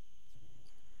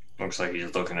 Looks like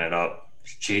he's looking it up.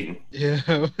 He's cheating. Yeah.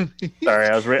 Sorry,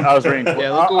 I was reading.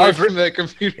 Yeah, look away from that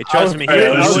computer. Hey, trust me, he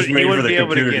wouldn't be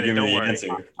able to get it. Don't worry.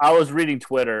 I was reading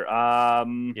Twitter.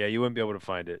 Yeah, you wouldn't be able to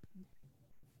find it.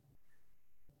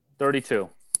 32.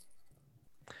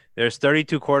 There's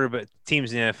 32 quarterback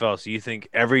teams in the NFL, so you think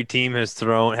every team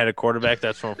had a quarterback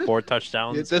that's thrown 4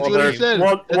 touchdowns? Yeah, that's what he said.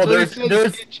 No.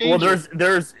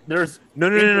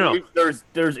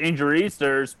 There's injuries.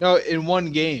 There's in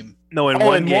one game. No, in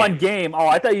one game. Oh,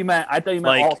 I thought you meant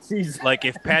like, all season. Like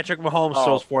if Patrick Mahomes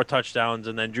throws 4 touchdowns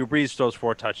and then Drew Brees throws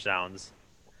 4 touchdowns,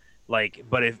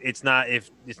 but if it's not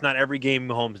every game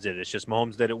Mahomes did, it's just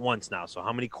Mahomes did it once now. So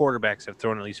how many quarterbacks have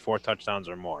thrown at least 4 touchdowns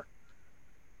or more?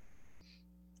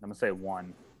 I'm gonna say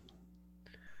 1.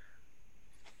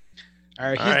 All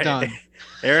right, he's done.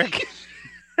 Eric?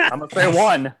 I'm gonna say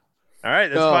 1. All right,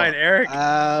 that's fine, Eric.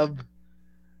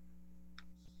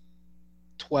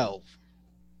 12.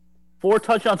 4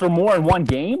 touchdowns or more in one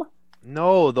game?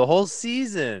 No, the whole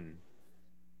season.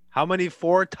 How many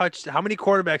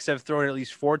quarterbacks have thrown at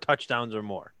least 4 touchdowns or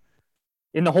more?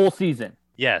 In the whole season?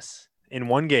 Yes, in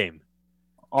one game.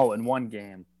 Oh, in one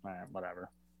game. All right, whatever.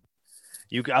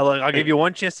 I'll give you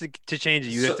one chance to change it.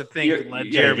 You have to think and let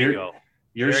Jeremy go.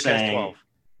 You're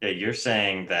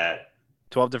saying that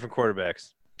 12 different quarterbacks.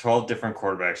 12 different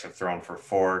quarterbacks have thrown for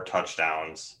 4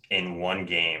 touchdowns in one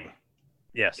game.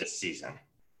 Yes. This season.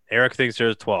 Eric thinks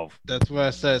there's 12. That's what I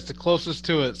said. It's the closest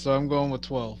to it, so I'm going with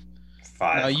 12.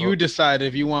 5. Now you decide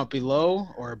if you want below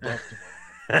or above.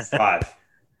 5.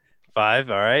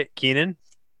 5. All right, Keenan.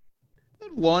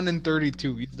 1 and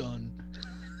 32. He's done.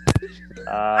 10. You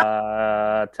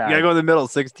gotta go in the middle.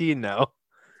 16 now.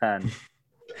 10.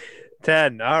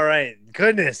 10. All right.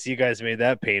 Goodness, you guys made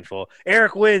that painful.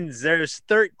 Eric wins. There's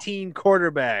 13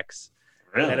 quarterbacks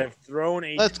that have thrown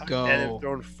Let's go. That have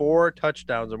thrown 4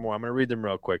 touchdowns or more. I'm gonna read them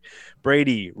real quick.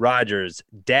 Brady, Rodgers,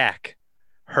 Dak,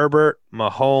 Herbert,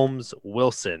 Mahomes,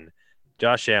 Wilson,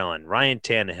 Josh Allen, Ryan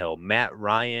Tannehill, Matt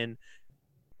Ryan,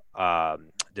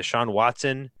 Deshaun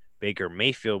Watson, Baker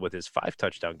Mayfield with his 5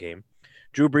 touchdown game,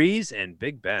 Drew Brees, and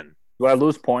Big Ben. Do I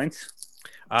lose points?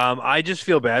 I just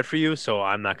feel bad for you, so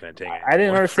I'm not going to take it. I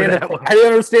didn't understand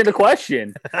the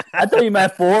question. I thought you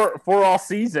meant four all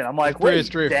season. I'm like, wait,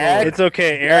 Dad? It's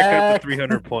okay. Eric got the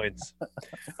 300 points.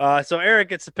 So Eric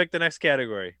gets to pick the next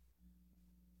category.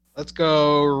 Let's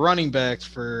go running backs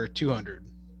for 200.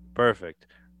 Perfect.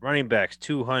 Running backs,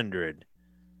 200.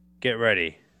 Get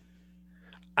ready.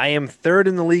 I am 3rd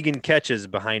in the league in catches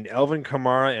behind Alvin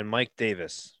Kamara and Mike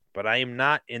Davis, but I am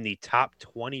not in the top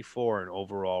 24 in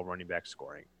overall running back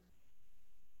scoring.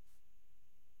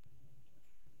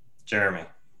 Jeremy.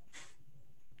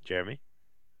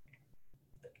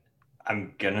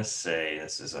 I'm going to say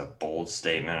this is a bold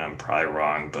statement. I'm probably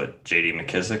wrong, but J.D.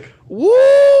 McKissick. Woo,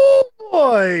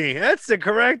 boy. That's the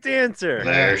correct answer.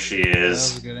 There she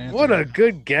is. That was a good answer. What a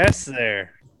good guess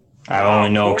there. I only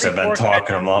know because I've been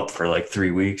talking him up for like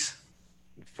 3 weeks.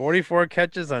 44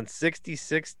 catches on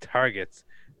 66 targets.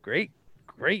 Great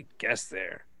guess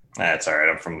there. That's all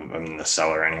right. I'm in the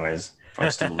cellar anyways. If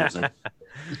I'm still losing.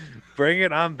 Bring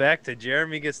it on back to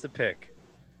Jeremy gets the pick.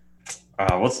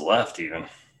 What's left even?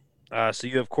 So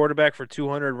you have quarterback for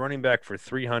 200, running back for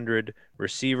 300,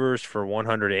 receivers for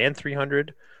 100 and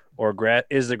 300, or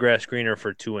is the grass greener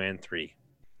for 2 and 3?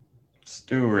 Let's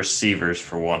do receivers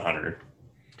for 100.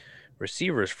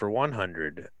 Receivers for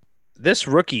 100. This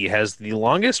rookie has the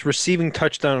longest receiving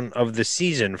touchdown of the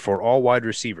season for all wide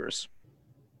receivers.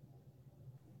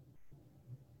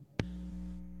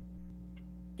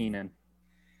 Keenan.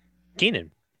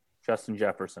 Justin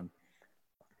Jefferson.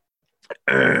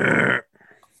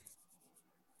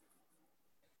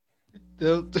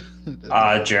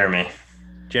 Jeremy.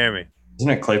 Isn't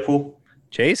it Claypool?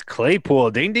 Chase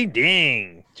Claypool. Ding, ding,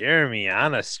 ding. Jeremy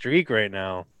on a streak right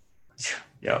now.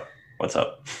 Yep. What's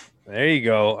up? There you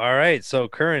go. All right. So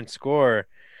current score,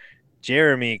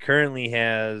 Jeremy currently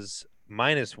has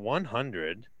minus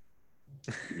 100.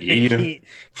 Yeah.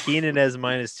 Keenan has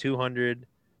minus 200,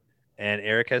 and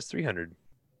Eric has 300.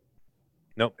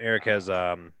 Nope, Eric has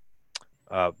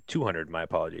 200. My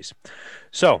apologies.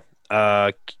 So,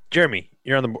 Jeremy,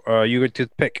 you're on the you get to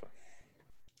pick.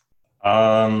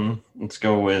 Let's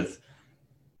go with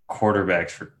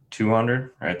quarterbacks for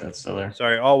 200. Right, that's still there.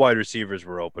 Sorry, all wide receivers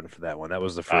were open for that one. That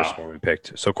was the first Oh. one we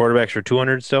picked. So quarterbacks for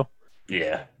 200 still?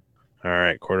 Yeah. All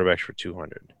right, quarterbacks for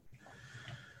 200.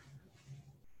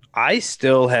 I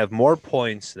still have more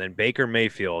points than Baker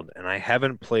Mayfield, and I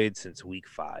haven't played since week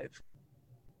 5.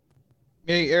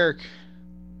 Hey, Eric.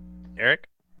 Eric?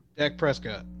 Dak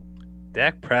Prescott.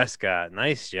 Dak Prescott.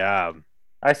 Nice job.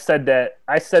 I said that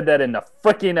in the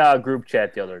freaking group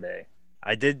chat the other day.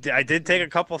 I did take a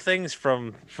couple things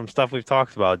from stuff we've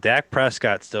talked about. Dak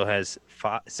Prescott still has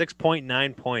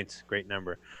 6.9 points, great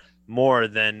number, more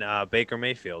than Baker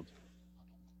Mayfield.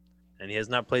 And he has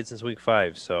not played since week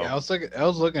 5. So Yeah, I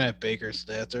was looking at Baker's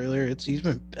stats earlier. He's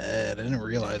been bad. I didn't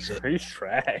realize it. He's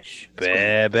trash.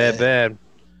 bad.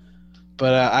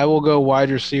 But I will go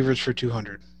wide receivers for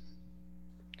 200.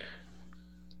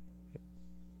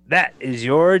 That is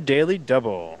your daily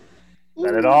double.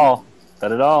 Bet it all.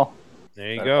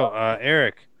 There you go.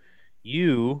 Eric,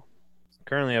 you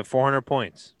currently have 400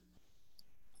 points.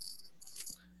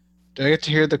 Do I get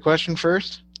to hear the question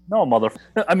first? No, mother.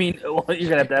 I mean, you're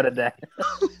gonna have to edit that.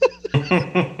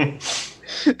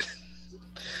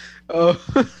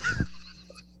 Oh,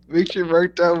 make sure you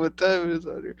mark down what time it is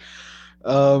on here.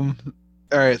 All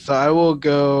right, so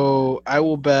I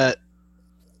will bet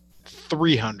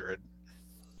 300.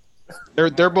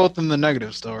 They're both in the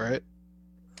negative still, right?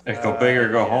 Go big or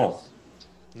go home.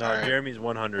 No, All right. Jeremy's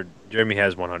 100. Jeremy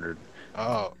has 100.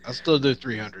 Oh, I'll still do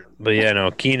 300. But yeah,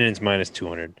 no, Keenan's minus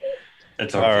 200.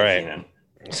 It's okay, All right. Keenan.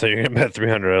 So you're going to bet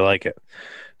 300. I like it.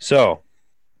 So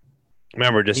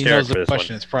remember, just He Eric knows for the this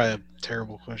question. one. It's probably a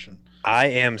terrible question. I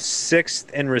am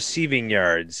 6th in receiving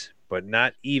yards, but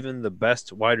not even the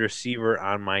best wide receiver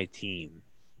on my team.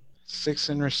 6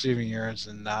 in receiving yards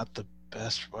and not the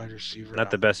best wide receiver.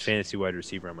 Not the on best my team. fantasy wide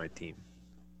receiver on my team.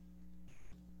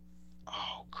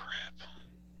 Oh, crap.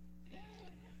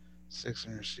 6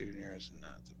 in receiving yards and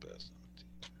not the best on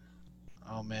the team.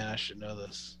 Oh, man, I should know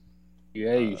this.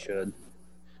 Yeah, you should.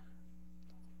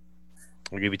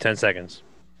 I'll give you 10 seconds.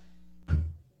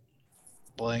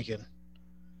 Blanking.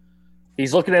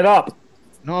 He's looking it up.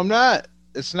 No, I'm not.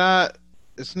 It's not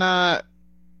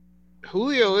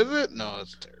Julio, is it? No,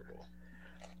 it's terrible.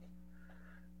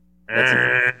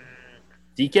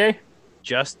 DK?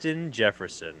 Justin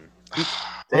Jefferson. I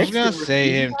was going to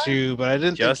say him too, but I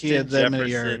didn't think he Justin had that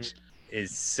many Jefferson yards.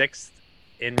 is 6th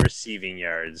in receiving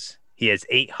yards. He has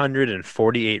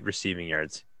 848 receiving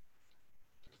yards.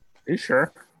 Are you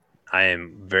sure? I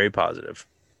am very positive.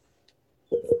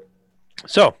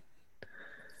 So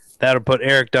that'll put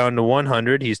Eric down to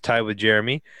 100. He's tied with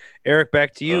Jeremy. Eric,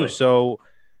 back to you. So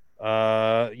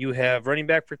you have running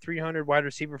back for 300, wide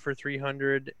receiver for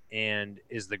 300, and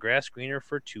is the grass greener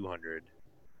for 200.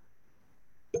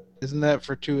 Isn't that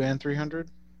for 2 and 300?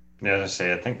 Yeah, I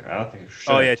say I don't think. It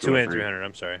should Oh have yeah, 2 2 or and 3. 300.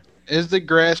 I'm sorry. Is the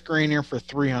grass greener for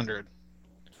 300?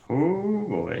 Oh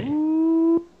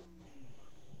boy.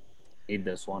 Need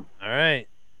this one. All right.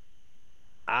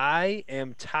 I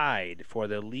am tied for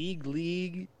the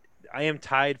league. I am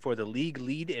tied for the league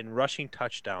lead in rushing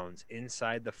touchdowns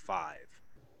inside the 5.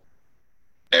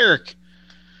 Eric.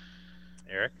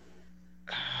 Eric?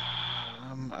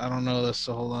 I don't know this,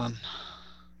 so hold on.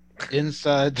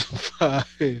 Inside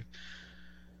the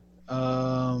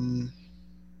 5.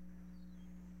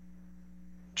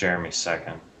 Jeremy's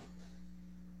second.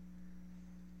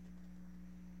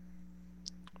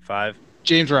 5.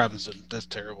 James Robinson. That's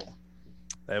terrible.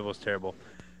 That was terrible.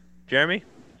 Jeremy?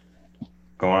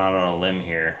 Going out on a limb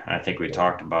here. I think we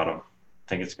talked about him. I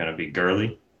think it's going to be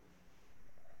Gurley.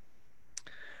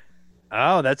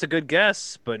 Oh, that's a good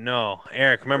guess, but no.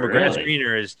 Eric, remember, Really? grass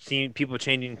greener is people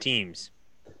changing teams.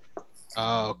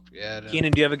 Oh, yeah.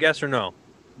 Keenan, do you have a guess or no?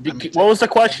 What was the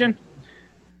question?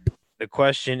 The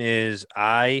question is,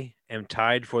 I am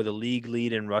tied for the league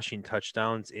lead in rushing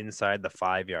touchdowns inside the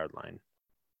 5-yard line.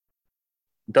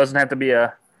 Doesn't have to be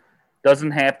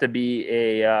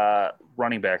a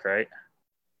running back, right?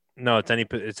 No, it's any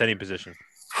position.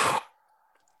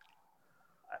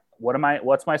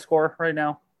 What's my score right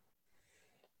now?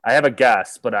 I have a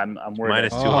guess, but I'm worried.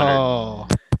 Minus about- 200. Oh.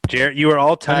 Jared, you are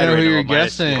all tied know right who now. you're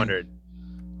Minus guessing. 200.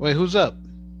 Wait, who's up?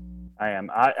 I am.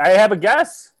 I have a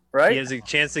guess, right? He has a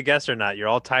chance to guess or not. You're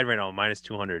all tied right now. Minus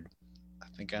 200. I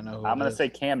think I know who I'm it gonna is. say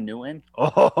Cam Newton.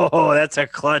 Oh, that's a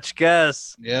clutch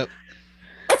guess. Yep.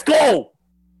 Let's go.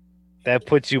 That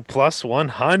puts you plus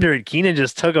 100. Keenan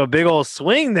just took a big old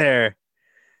swing there.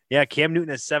 Yeah, Cam Newton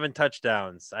has 7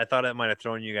 touchdowns. I thought it might have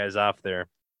thrown you guys off there.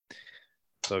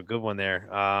 So good one there.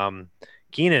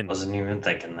 Keenan, Wasn't even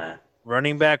thinking that.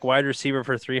 running back, wide receiver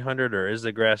for 300, or is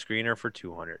the grass greener for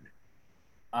 200?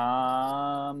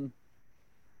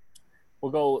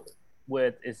 We'll go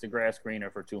with is the grass greener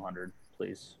for 200,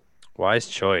 please. Wise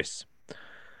choice.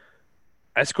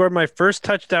 I scored my first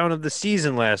touchdown of the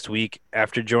season last week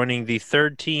after joining the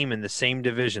third team in the same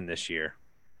division this year.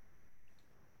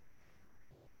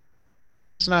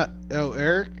 It's not. Oh,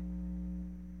 Eric.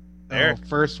 Eric. Oh,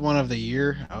 first one of the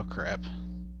year. Oh crap.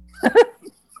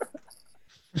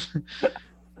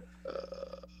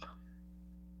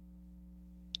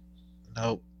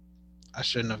 Nope. I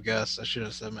shouldn't have guessed. I should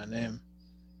have said my name.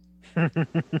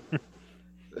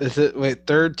 Is it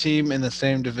third team in the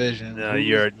same division? No,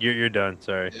 you're done.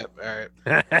 Sorry. Yep. All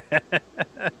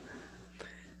right.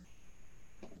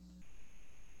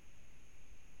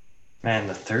 Man,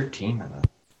 the third team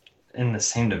in the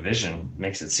same division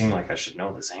makes it seem like I should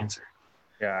know this answer.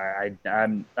 Yeah,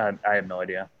 I have no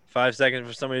idea. 5 seconds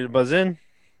for somebody to buzz in.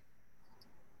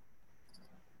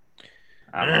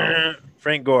 I don't know.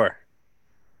 Frank Gore.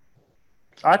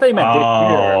 I thought you meant this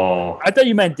year. Oh, I thought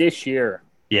you meant this year.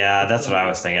 yeah, that's what I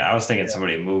was thinking. I was thinking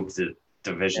somebody moved the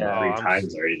division Yeah. 3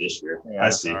 times already this year. Yeah. I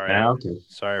see. All right. Yeah, okay.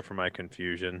 Sorry for my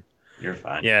confusion. You're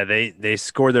fine. Yeah, they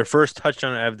scored their first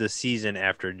touchdown of the season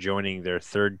after joining their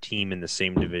third team in the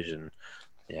same division.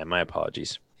 Yeah, my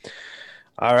apologies.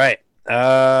 All right.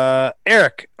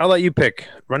 Eric, I'll let you pick.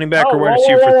 Running back or wide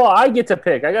receiver? Whoa, I get to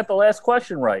pick. I got the last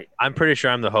question right. I'm pretty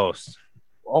sure I'm the host.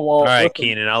 Oh, well, All right, listen,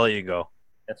 Keenan, I'll let you go.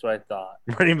 That's what I thought.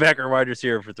 Running back or wide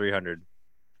receiver for 300?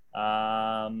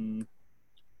 Running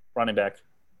back.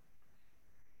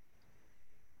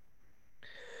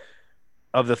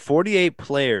 Of the 48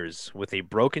 players with a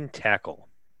broken tackle,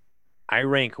 I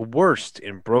rank worst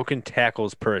in broken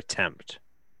tackles per attempt.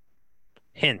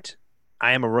 Hint,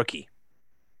 I am a rookie.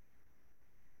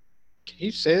 Can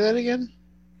you say that again?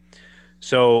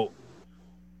 So,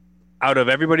 out of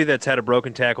everybody that's had a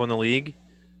broken tackle in the league,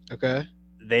 Okay.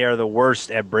 they are the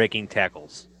worst at breaking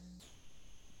tackles.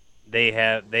 They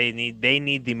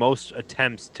need the most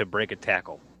attempts to break a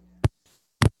tackle.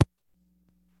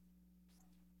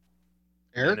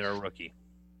 Eric? And they're a rookie.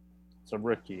 It's a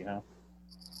rookie, huh?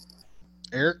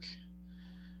 Eric?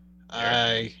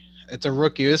 It's a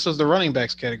rookie. This was the running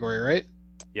backs category, right?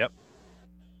 Yep.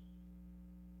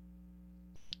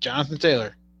 Jonathan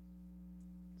Taylor.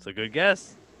 It's a good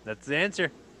guess. That's the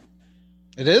answer.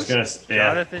 It is?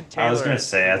 Jonathan Taylor. I was going to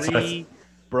say has 3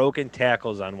 broken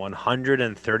tackles on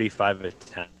 135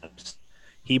 attempts.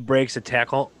 He breaks a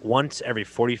tackle once every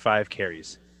 45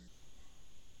 carries.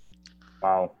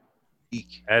 Wow.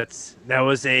 That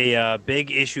was a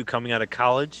big issue coming out of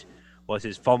college, was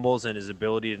his fumbles and his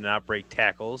ability to not break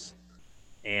tackles.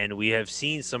 And we have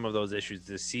seen some of those issues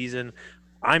this season.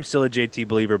 I'm still a JT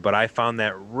believer, but I found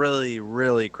that really,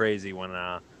 really crazy when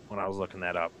I was looking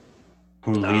that up.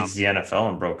 Who leads the NFL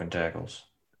in broken tackles?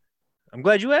 I'm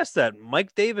glad you asked that.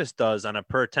 Mike Davis does on a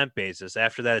per attempt basis.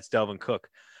 After that, it's Delvin Cook.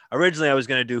 Originally, I was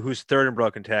going to do who's third in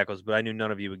broken tackles, but I knew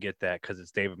none of you would get that because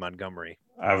it's David Montgomery.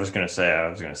 I was going to say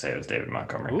it was David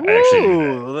Montgomery. Ooh, I actually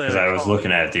knew that because I was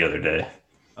looking at it the other day.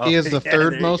 He has the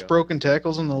third there you most go. broken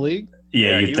tackles in the league.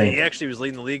 Yeah, you'd think. He actually was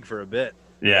leading the league for a bit.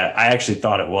 Yeah, I actually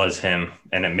thought it was him,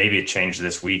 and maybe it changed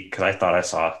this week because I thought I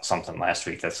saw something last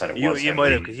week that said it was him. You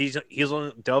might have, because he's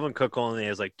only, Delvin Cook only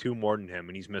has like 2 more than him,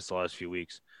 and he's missed the last few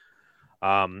weeks.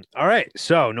 All right,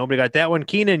 so nobody got that one.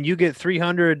 Keenan, you get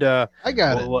 300. I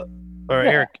got it. Or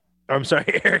Eric. I'm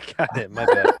sorry, Eric got it. My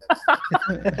bad.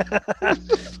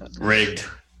 Rigged.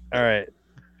 All right.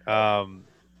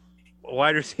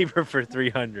 Wide receiver for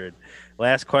 300.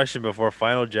 Last question before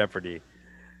Final Jeopardy.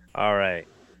 All right.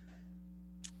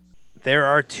 There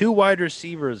are 2 wide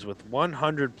receivers with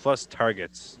 100 plus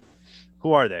targets.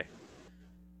 Who are they?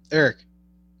 Eric.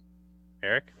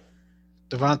 Eric?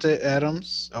 Devontae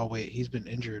Adams. Oh, wait. He's been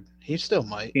injured. He still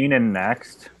might. Keenan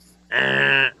next.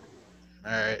 All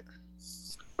right.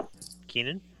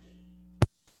 Keenan? Is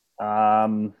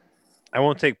I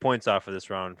won't take points off of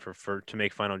this round to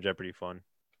make Final Jeopardy fun.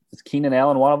 Keenan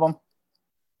Allen one of them?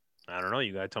 I don't know.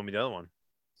 You got to tell me the other one.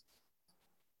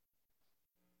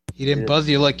 He didn't buzz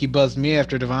you like he buzzed me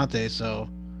after Devontae, so.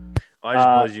 I just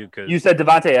buzzed you because You said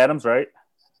Devontae Adams, right,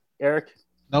 Eric?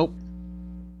 Nope.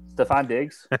 Stephon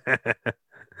Diggs?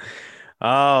 Oh,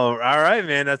 all right,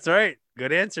 man. That's right.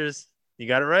 Good answers. You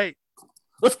got it right.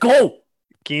 Let's go.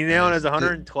 Keenan Allen has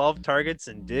 112 targets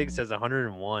and Diggs has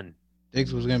 101.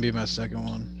 Diggs was going to be my second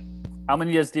one. How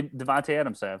many does Devontae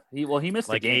Adams have? He missed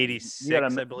Like a game.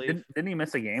 86, I believe. Didn't he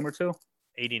miss a game or two?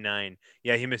 89.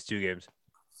 Yeah, he missed 2 games.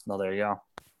 No, there you go.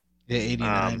 Yeah,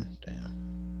 89.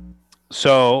 Damn.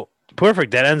 So,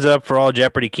 perfect. That ends up for all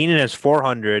Jeopardy. Keenan has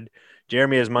 400.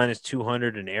 Jeremy has minus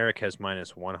 200 and Eric has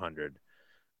minus 100.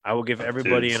 I will give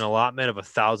everybody an allotment of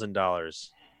 $1,000.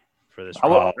 for this.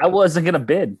 I wasn't gonna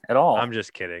bid at all. I'm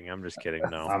just kidding.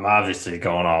 No, I'm obviously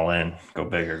going all in. Go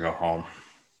big or go home.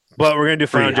 but we're gonna do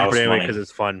Final Free house Jeopardy anyway money. because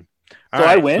it's fun. So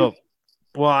I win?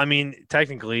 Well, I mean,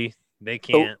 technically they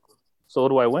can't. So what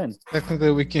do I win?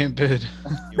 Technically, we can't bid.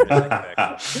 You win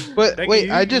a six-pack. But Thank wait,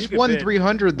 you, I you just could won bid.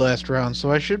 300 last round, so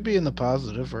I should be in the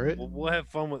positive, right? We'll have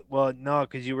fun with. Well, no,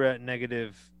 because you were at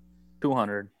negative.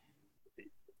 200.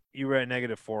 You were at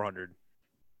negative 400.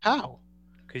 How?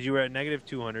 Because you were at negative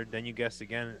 200, then you guessed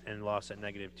again and lost at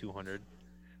negative 200.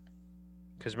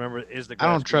 Because remember, is the I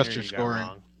don't grass trust greener? your You got scoring.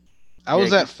 wrong. I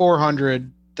was at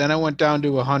 400, then I went down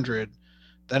to 100,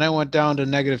 then I went down to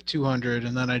negative 200,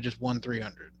 and then I just won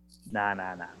 300. Nah.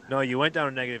 No, you went down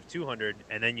to negative 200,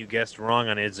 and then you guessed wrong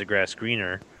on is the grass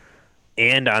greener,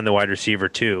 and on the wide receiver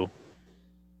too.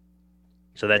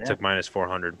 So that took minus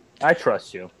 400. I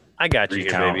trust you. I got you here,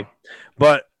 Recount. baby.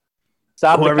 But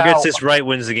Stop whoever the gets count. this right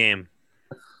wins the game.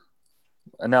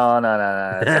 No. All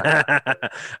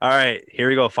right, here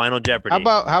we go. Final Jeopardy.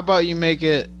 How about you make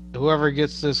it? Whoever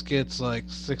gets this gets like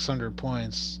 600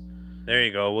 points. There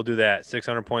you go. We'll do that.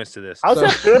 600 points to this. How's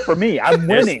that fair for me? I'm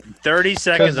There's winning. 30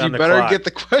 seconds Because you on the better clock. get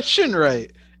the question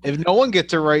right. If no one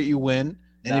gets it right, you win.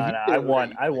 And if you I get it won.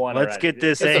 right, I won. Let's already. get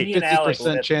this. it's Hey, a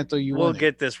 50% chance that you we'll win.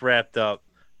 get this wrapped up.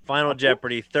 Final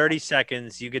Jeopardy. 30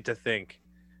 seconds. You get to think.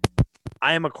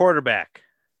 I am a quarterback.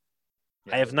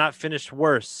 I have not finished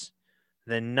worse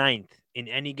than 9th in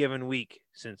any given week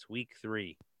since week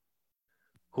 3.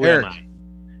 Who Eric. am I?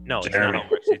 No, it's Jeremy. not how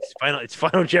it works. It's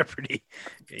Final Jeopardy.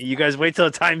 You guys wait till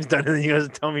the time's done and then you guys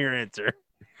tell me your answer.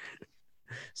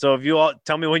 So if you all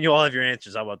tell me when you all have your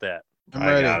answers, how about that? I'm I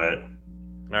ready. got it.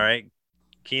 All right.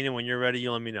 Keenan, when you're ready,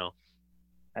 you let me know.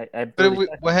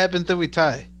 What happens if we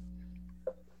tie?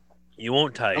 You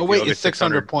won't tie. Oh, wait, it's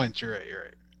 600 points. You're right.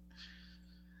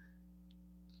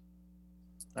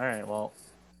 All right. Well,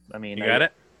 I mean, You got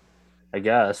it? I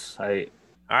guess. All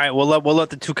right, we'll let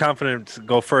the two confident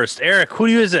go first. Eric, who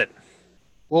is it?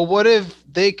 Well, what if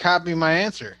they copy my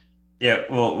answer? Yeah,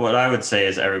 well, what I would say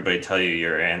is everybody tell you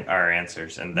our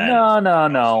answers, and then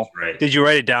No. right? Did you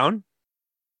write it down?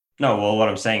 No, well, what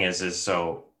I'm saying is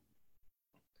so.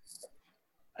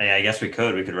 I guess we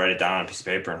could write it down on a piece of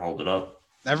paper and hold it up.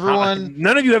 Everyone,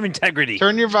 None of you have integrity.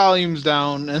 turn your volumes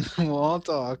down, and we'll all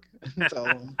talk. And tell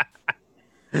them.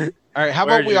 All right, how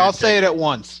Where's about we your all say it at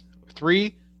once?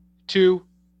 3, 2,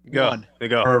 Go. 1. They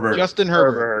go. Herbert. Justin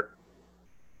Herbert.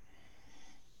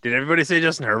 Did everybody say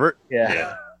Justin Herbert?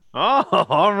 Yeah. Oh,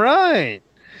 all right.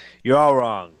 You're all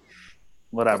wrong.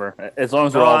 Whatever. As long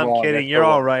as we're No, all I'm wrong, kidding. that's You're the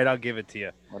all one. right. I'll give it to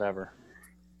you. Whatever.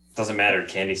 Doesn't matter.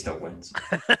 Candy still wins.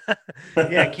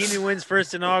 Yeah, Keenan wins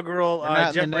first inaugural They're not in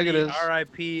the Jeopardy. negatives.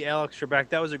 R.I.P. Alex Trebek.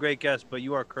 That was a great guess, but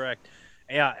you are correct.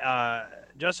 Yeah,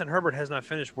 Justin Herbert has not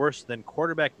finished worse than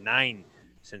quarterback 9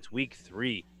 since week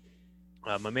 3.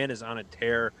 My man is on a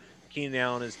tear. Keenan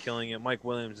Allen is killing it. Mike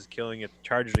Williams is killing it. The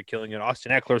Chargers are killing it.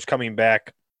 Austin Eckler's coming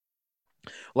back.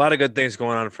 A lot of good things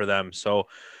going on for them. So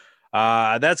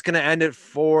that's going to end it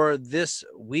for this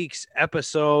week's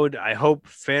episode. I hope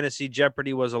Fantasy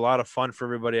Jeopardy was a lot of fun for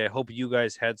everybody. I hope you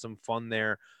guys had some fun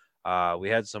there. We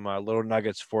had some little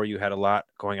nuggets for you. Had a lot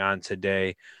going on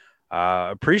today.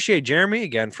 Appreciate Jeremy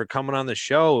again for coming on the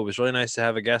show. It was really nice to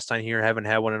have a guest on here. Haven't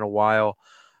had one in a while.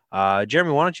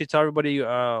 Jeremy, why don't you tell everybody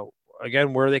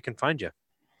again where they can find you?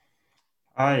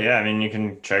 Yeah, I mean, you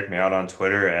can check me out on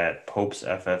Twitter at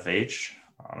PopesFFH.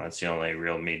 That's the only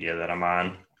real media that I'm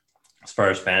on as far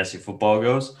as fantasy football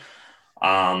goes.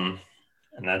 And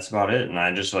that's about it. And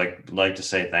I just like to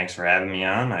say thanks for having me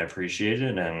on. I appreciate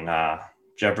it. And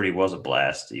Jeopardy was a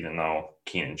blast, even though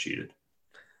Keenan cheated.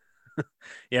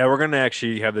 Yeah, we're going to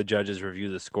actually have the judges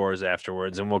review the scores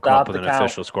afterwards, and we'll come up with an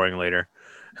official scoring later.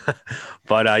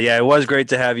 But yeah, it was great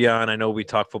to have you on. I know we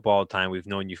talk football all the time. We've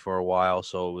known you for a while,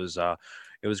 so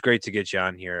it was great to get you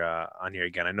on here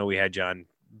again. I know we had you on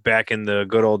back in the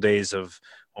good old days of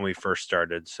when we first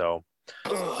started, so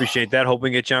appreciate that. Hope we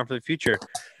can get you on for the future.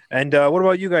 And what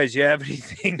about you guys? You have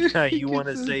anything you want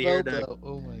to say here?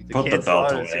 Oh my God. Put the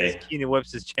belt away. Keenan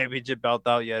whips his championship belt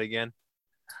out yet again.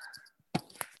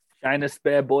 Shine this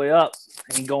bad boy up.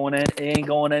 Ain't going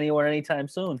anywhere anytime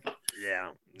soon. Yeah.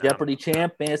 Jeopardy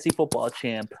champ, fantasy football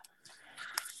champ.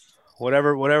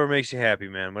 Whatever makes you happy,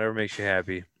 man. Whatever makes you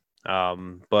happy.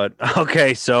 But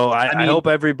okay, so I hope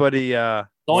everybody. The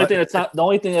only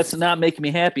thing that's not making me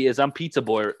happy is I'm pizza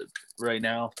boy right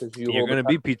now. You're gonna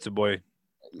be pizza boy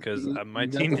because my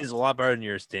team is a lot better than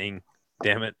yours, Sting.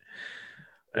 Damn it.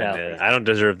 Yeah. And, I don't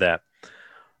deserve that.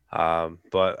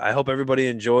 But I hope everybody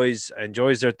enjoys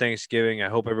their Thanksgiving. I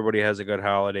hope everybody has a good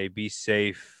holiday. Be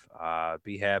safe.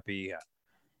 Be happy.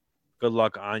 Good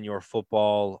luck on your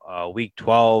football week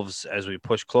 12s as we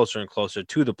push closer and closer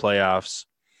to the playoffs.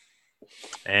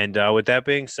 And with that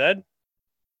being said,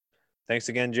 thanks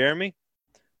again, Jeremy.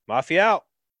 Mafia out.